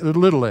 It's a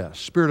little s,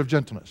 spirit of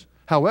gentleness.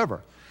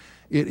 However,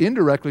 it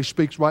indirectly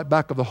speaks right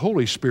back of the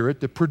Holy Spirit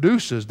that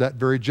produces that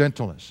very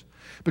gentleness.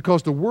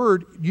 Because the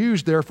word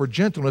used there for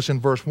gentleness in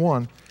verse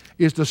 1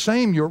 is the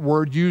same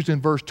word used in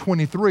verse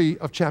 23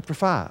 of chapter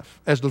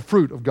 5 as the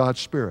fruit of God's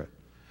Spirit.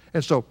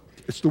 And so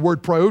it's the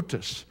word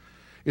priotus.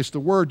 It's the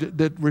word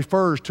that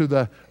refers to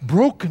the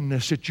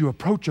brokenness that you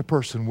approach a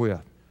person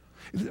with.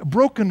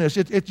 Brokenness,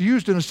 it's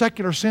used in a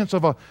secular sense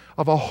of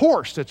a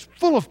horse that's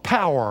full of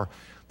power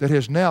that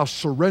has now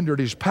surrendered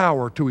his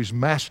power to his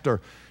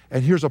master.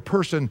 And here's a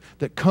person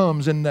that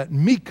comes in that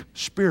meek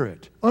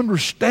spirit,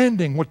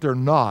 understanding what they're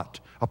not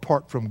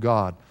apart from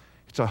God.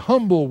 It's a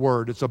humble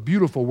word. It's a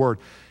beautiful word.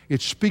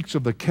 It speaks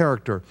of the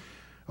character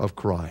of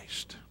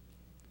Christ.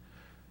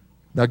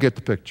 Now get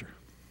the picture.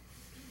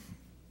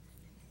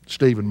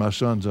 Stephen, my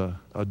son's a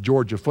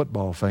Georgia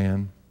football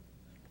fan.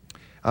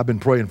 I've been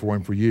praying for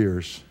him for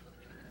years.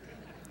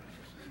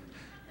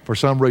 For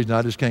some reason,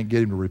 I just can't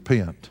get him to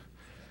repent.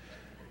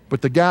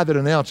 But the guy that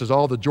announces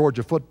all the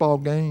Georgia football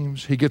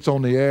games, he gets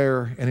on the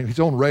air, and he's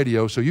on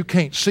radio, so you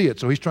can't see it.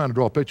 So he's trying to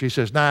draw a picture. He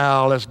says,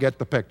 now let's get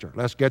the picture.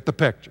 Let's get the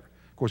picture.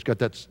 Of course, got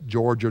that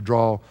Georgia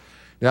draw.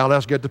 Now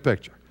let's get the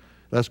picture.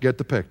 Let's get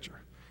the picture.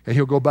 And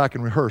he'll go back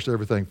and rehearse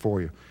everything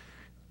for you.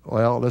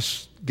 Well,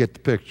 let's get the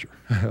picture.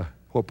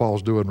 What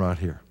Paul's doing right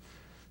here.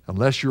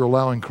 Unless you're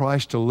allowing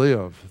Christ to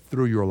live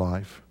through your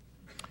life,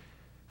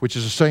 which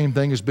is the same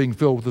thing as being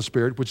filled with the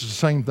Spirit, which is the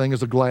same thing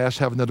as a glass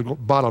having the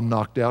bottom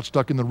knocked out,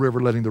 stuck in the river,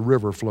 letting the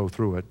river flow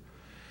through it.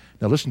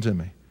 Now listen to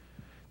me.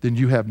 Then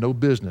you have no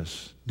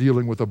business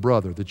dealing with a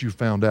brother that you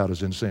found out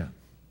is in sin.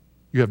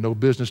 You have no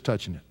business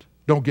touching it.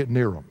 Don't get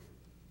near them.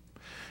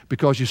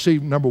 Because you see,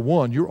 number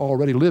one, you're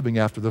already living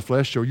after the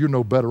flesh, so you're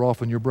no better off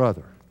than your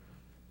brother.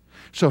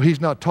 So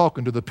he's not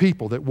talking to the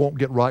people that won't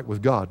get right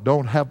with God.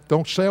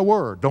 Don't say a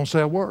word. Don't say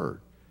a word.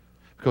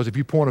 Because if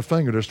you point a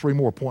finger, there's three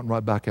more pointing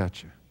right back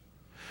at you.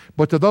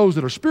 But to those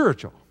that are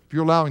spiritual, if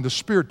you're allowing the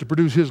Spirit to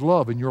produce His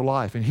love in your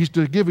life, and He's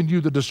giving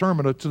you the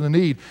discernment to the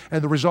need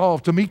and the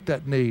resolve to meet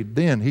that need,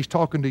 then He's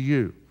talking to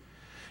you.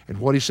 And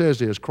what He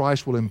says is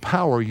Christ will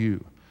empower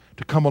you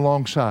to come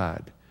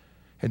alongside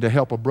and to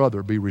help a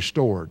brother be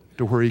restored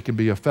to where he can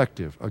be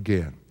effective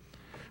again.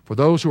 For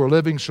those who are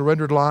living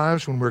surrendered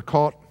lives when we're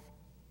caught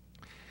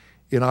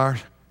in our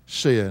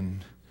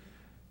sin,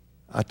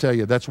 I tell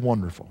you, that's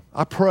wonderful.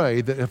 I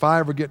pray that if I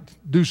ever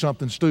do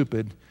something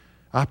stupid,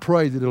 I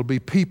pray that it'll be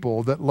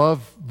people that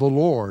love the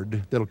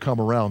Lord that'll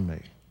come around me.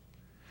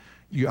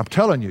 I'm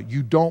telling you,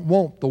 you don't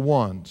want the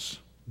ones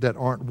that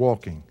aren't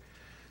walking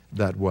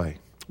that way.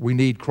 We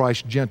need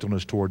Christ's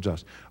gentleness towards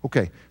us.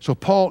 Okay, so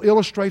Paul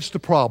illustrates the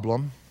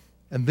problem,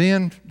 and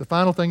then the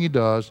final thing he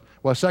does,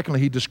 well, secondly,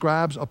 he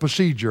describes a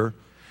procedure,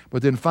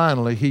 but then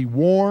finally, he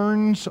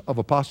warns of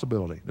a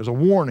possibility. There's a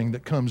warning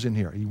that comes in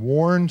here. He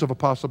warns of a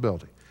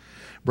possibility.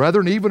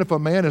 Brethren, even if a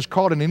man is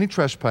caught in any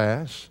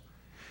trespass,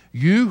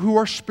 you who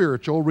are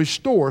spiritual,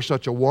 restore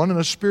such a one in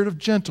a spirit of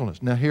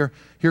gentleness. Now here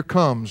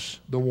comes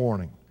the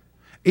warning.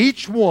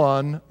 Each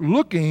one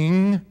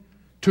looking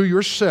to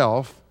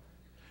yourself,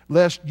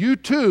 lest you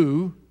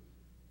too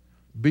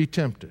be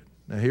tempted.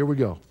 Now here we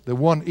go.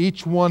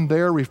 Each one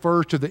there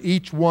refers to the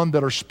each one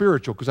that are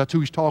spiritual, because that's who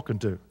he's talking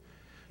to.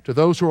 To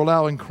those who are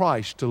allowing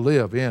Christ to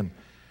live in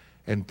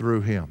and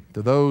through him.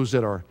 To those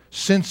that are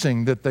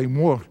sensing that they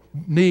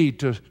need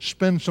to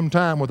spend some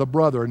time with a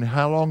brother, and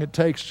how long it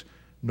takes,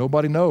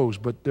 nobody knows,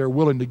 but they're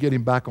willing to get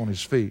him back on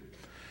his feet.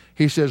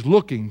 He says,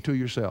 looking to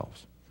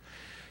yourselves.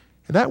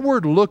 And that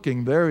word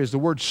looking there is the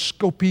word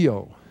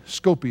scopio.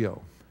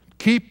 Scopio.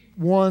 Keep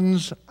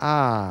one's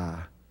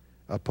eye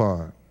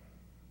upon.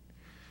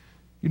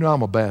 You know,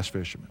 I'm a bass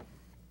fisherman,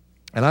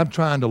 and I'm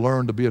trying to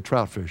learn to be a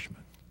trout fisherman.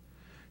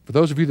 For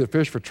those of you that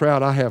fish for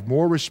trout, I have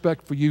more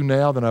respect for you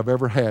now than I've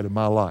ever had in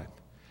my life.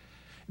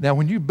 Now,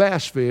 when you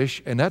bass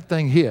fish and that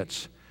thing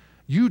hits,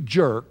 you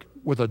jerk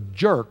with a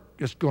jerk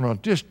that's going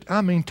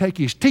to take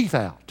his teeth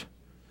out,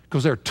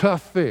 because they're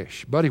tough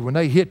fish. Buddy, when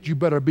they hit, you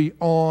better be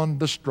on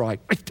the strike.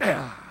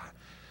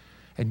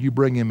 And you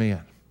bring him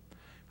in.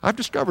 I've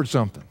discovered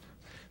something.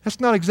 That's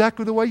not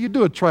exactly the way you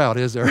do a trout,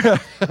 is there?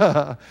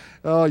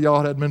 Oh,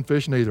 y'all hadn't been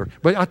fishing either.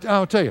 But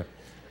I'll tell you,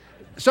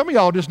 some of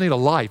y'all just need a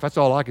life. That's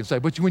all I can say.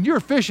 But when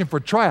you're fishing for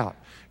trout,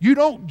 you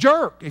don't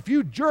jerk. If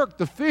you jerk,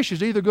 the fish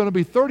is either going to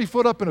be 30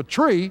 foot up in a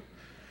tree,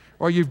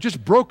 or you've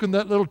just broken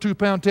that little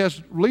 2-pound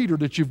test leader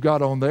that you've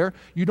got on there.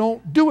 You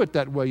don't do it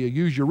that way. You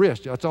use your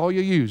wrist. That's all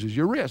you use is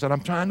your wrist. And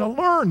I'm trying to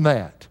learn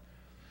that.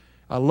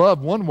 I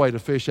love one way to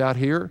fish out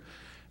here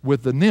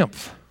with the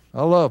nymph.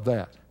 I love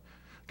that.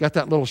 Got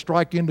that little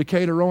strike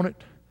indicator on it.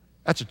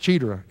 That's a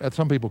cheater, as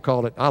some people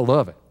call it. I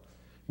love it.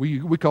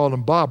 We call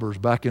them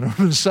bobbers back in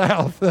the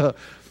South.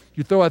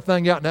 You throw that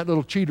thing out, and that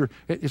little cheater,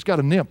 it's got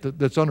a nymph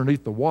that's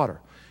underneath the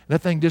water. And that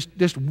thing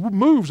just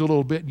moves a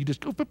little bit, and you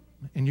just go,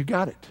 and you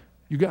got it.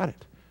 You got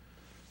it.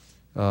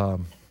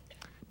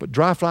 But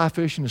dry fly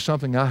fishing is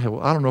something I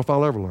don't know if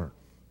I'll ever learn.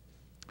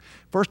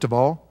 First of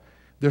all,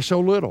 they're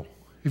so little.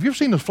 Have you ever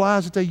seen the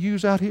flies that they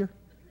use out here?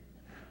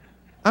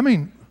 I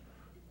mean,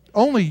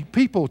 only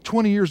people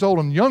 20 years old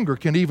and younger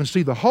can even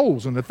see the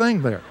holes in the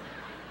thing there.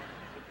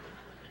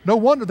 No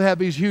wonder they have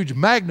these huge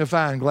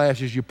magnifying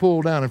glasses you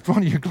pull down in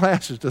front of your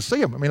glasses to see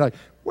them. I mean, like,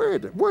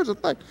 where's the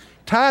thing?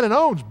 Tied and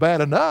on's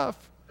bad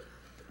enough.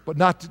 But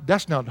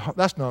that's not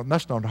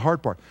the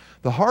hard part.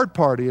 The hard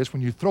part is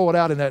when you throw it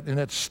out in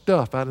that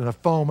stuff, out in the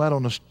foam, out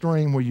on the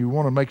stream where you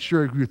want to make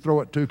sure you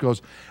throw it to,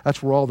 because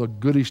that's where all the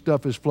goody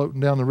stuff is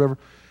floating down the river.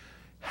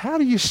 How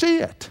do you see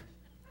it?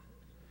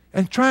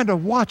 And trying to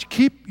watch,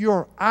 keep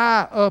your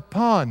eye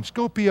upon,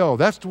 scopio,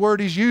 that's the word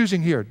he's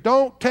using here.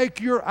 Don't take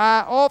your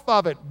eye off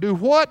of it. Do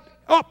what?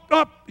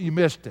 Up, you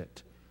missed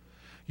it.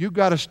 You've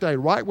got to stay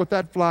right with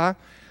that fly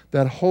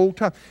that whole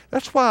time.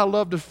 That's why I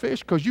love to fish,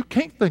 because you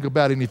can't think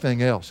about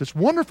anything else. It's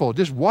wonderful. It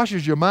just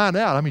washes your mind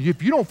out. I mean,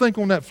 if you don't think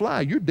on that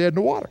fly, you're dead in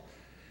the water.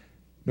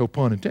 No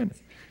pun intended.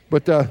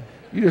 But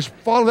you just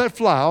follow that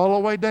fly all the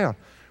way down.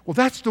 Well,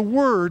 that's the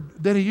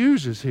word that he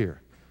uses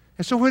here.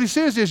 And so what he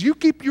says is, you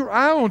keep your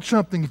eye on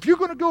something. If you're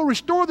going to go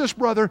restore this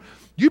brother,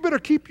 you better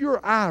keep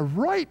your eye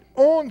right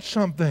on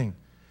something.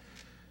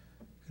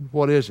 And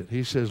what is it?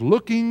 He says,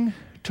 looking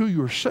to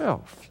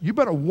yourself. You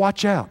better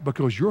watch out,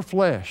 because your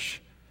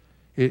flesh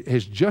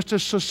is just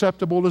as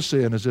susceptible to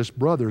sin as this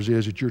brother's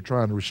is that you're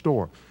trying to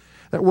restore.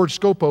 That word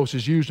scopos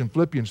is used in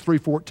Philippians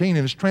 3:14, and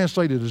it's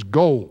translated as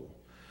goal.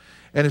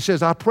 And it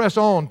says, I press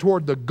on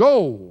toward the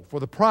goal for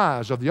the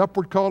prize of the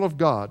upward call of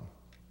God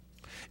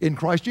in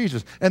Christ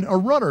Jesus. And a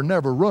runner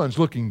never runs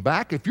looking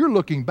back. If you're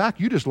looking back,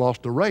 you just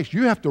lost the race.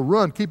 You have to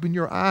run keeping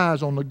your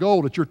eyes on the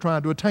goal that you're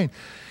trying to attain.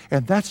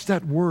 And that's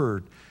that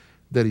word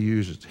that he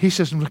uses. He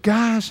says,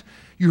 guys,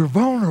 you're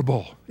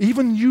vulnerable.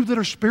 Even you that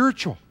are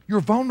spiritual,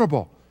 you're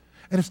vulnerable.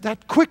 And it's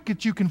that quick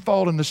that you can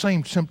fall in the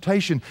same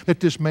temptation that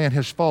this man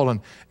has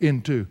fallen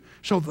into.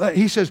 So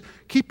he says,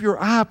 keep your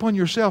eye upon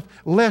yourself,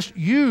 lest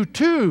you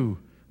too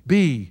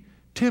be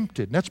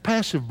tempted. And that's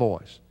passive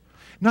voice.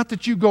 Not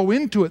that you go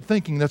into it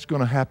thinking that's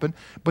going to happen,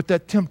 but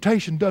that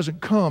temptation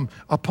doesn't come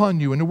upon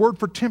you. And the word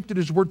for tempted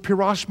is the word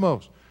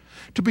pirosmos.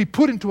 To be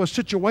put into a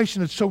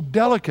situation that's so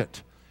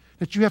delicate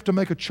that you have to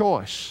make a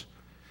choice.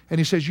 And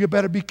he says, you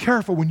better be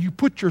careful when you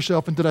put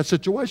yourself into that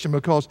situation,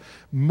 because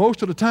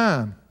most of the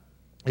time,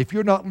 if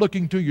you're not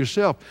looking to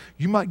yourself,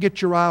 you might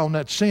get your eye on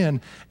that sin,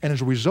 and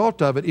as a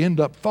result of it, end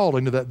up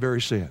falling to that very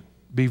sin.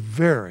 Be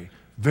very,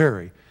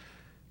 very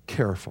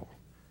careful.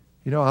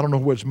 You know, I don't know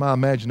whether it's my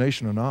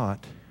imagination or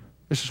not.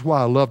 This is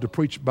why I love to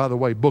preach, by the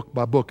way, book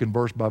by book and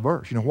verse by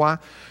verse. You know why?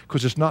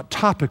 Because it's not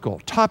topical.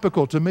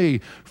 Topical to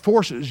me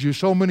forces you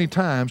so many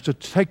times to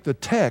take the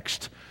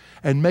text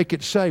and make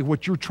it say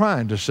what you're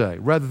trying to say,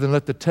 rather than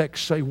let the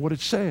text say what it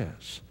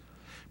says.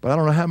 But I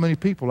don't know how many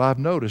people I've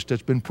noticed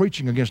that's been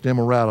preaching against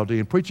immorality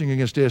and preaching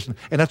against this, and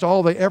that's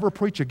all they ever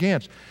preach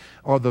against,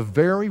 are the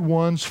very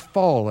ones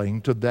falling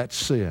to that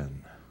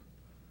sin.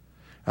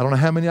 I don't know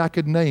how many I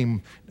could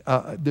name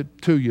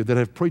to you that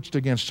have preached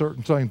against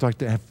certain things like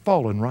that, have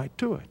fallen right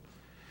to it.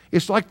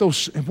 It's like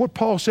those, and what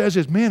Paul says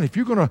is, man, if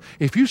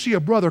you see a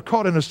brother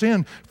caught in a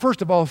sin,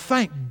 first of all,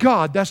 thank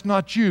God that's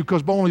not you,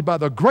 because only by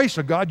the grace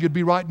of God you'd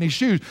be right in his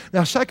shoes.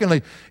 Now,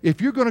 secondly, if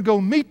you're going to go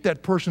meet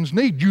that person's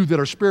need, you that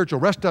are spiritual,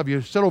 rest of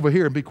you, sit over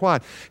here and be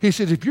quiet. He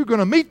says, if you're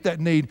going to meet that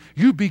need,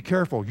 you be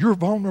careful. You're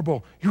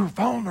vulnerable. You're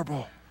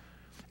vulnerable.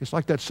 It's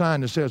like that sign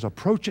that says,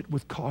 approach it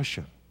with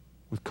caution,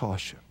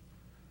 because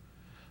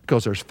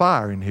there's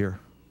fire in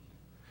here,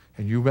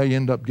 and you may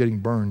end up getting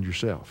burned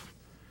yourself.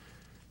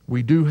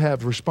 We do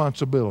have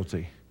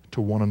responsibility to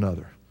one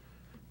another,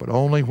 but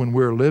only when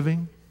we're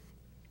living,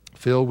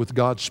 filled with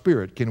God's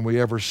Spirit, can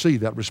we ever see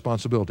that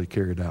responsibility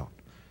carried out.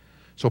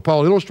 So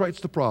Paul illustrates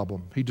the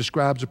problem. He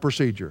describes a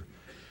procedure.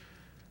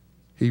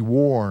 He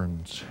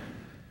warns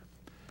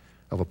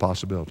of a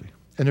possibility.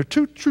 And there are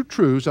two true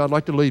truths I'd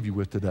like to leave you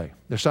with today.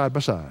 They're side by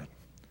side.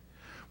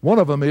 One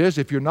of them is,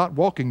 if you're not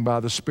walking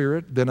by the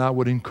Spirit, then I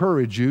would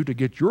encourage you to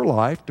get your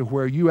life to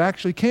where you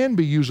actually can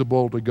be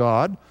usable to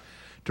God,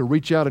 to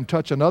reach out and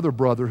touch another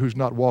brother who's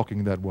not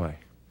walking that way.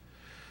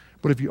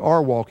 But if you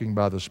are walking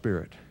by the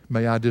Spirit,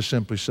 may I just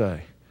simply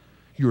say,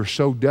 you are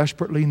so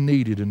desperately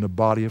needed in the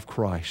body of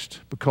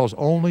Christ, because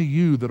only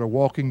you that are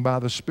walking by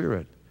the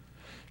Spirit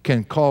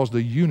can cause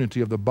the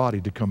unity of the body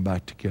to come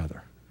back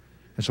together.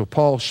 And so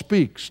Paul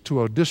speaks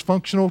to a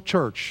dysfunctional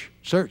church,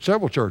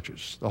 several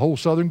churches, the whole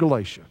southern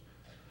Galatia,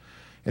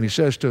 and he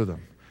says to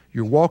them,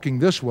 you're walking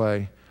this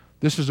way.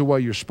 This is the way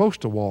you're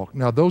supposed to walk.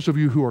 Now, those of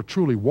you who are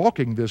truly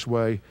walking this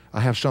way, I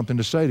have something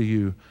to say to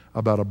you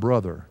about a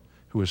brother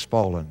who has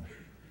fallen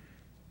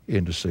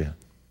into sin.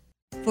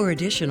 For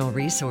additional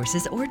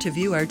resources or to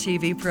view our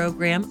TV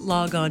program,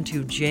 log on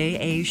to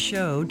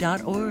jashow.org.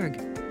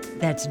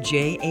 That's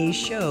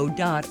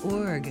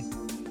jashow.org.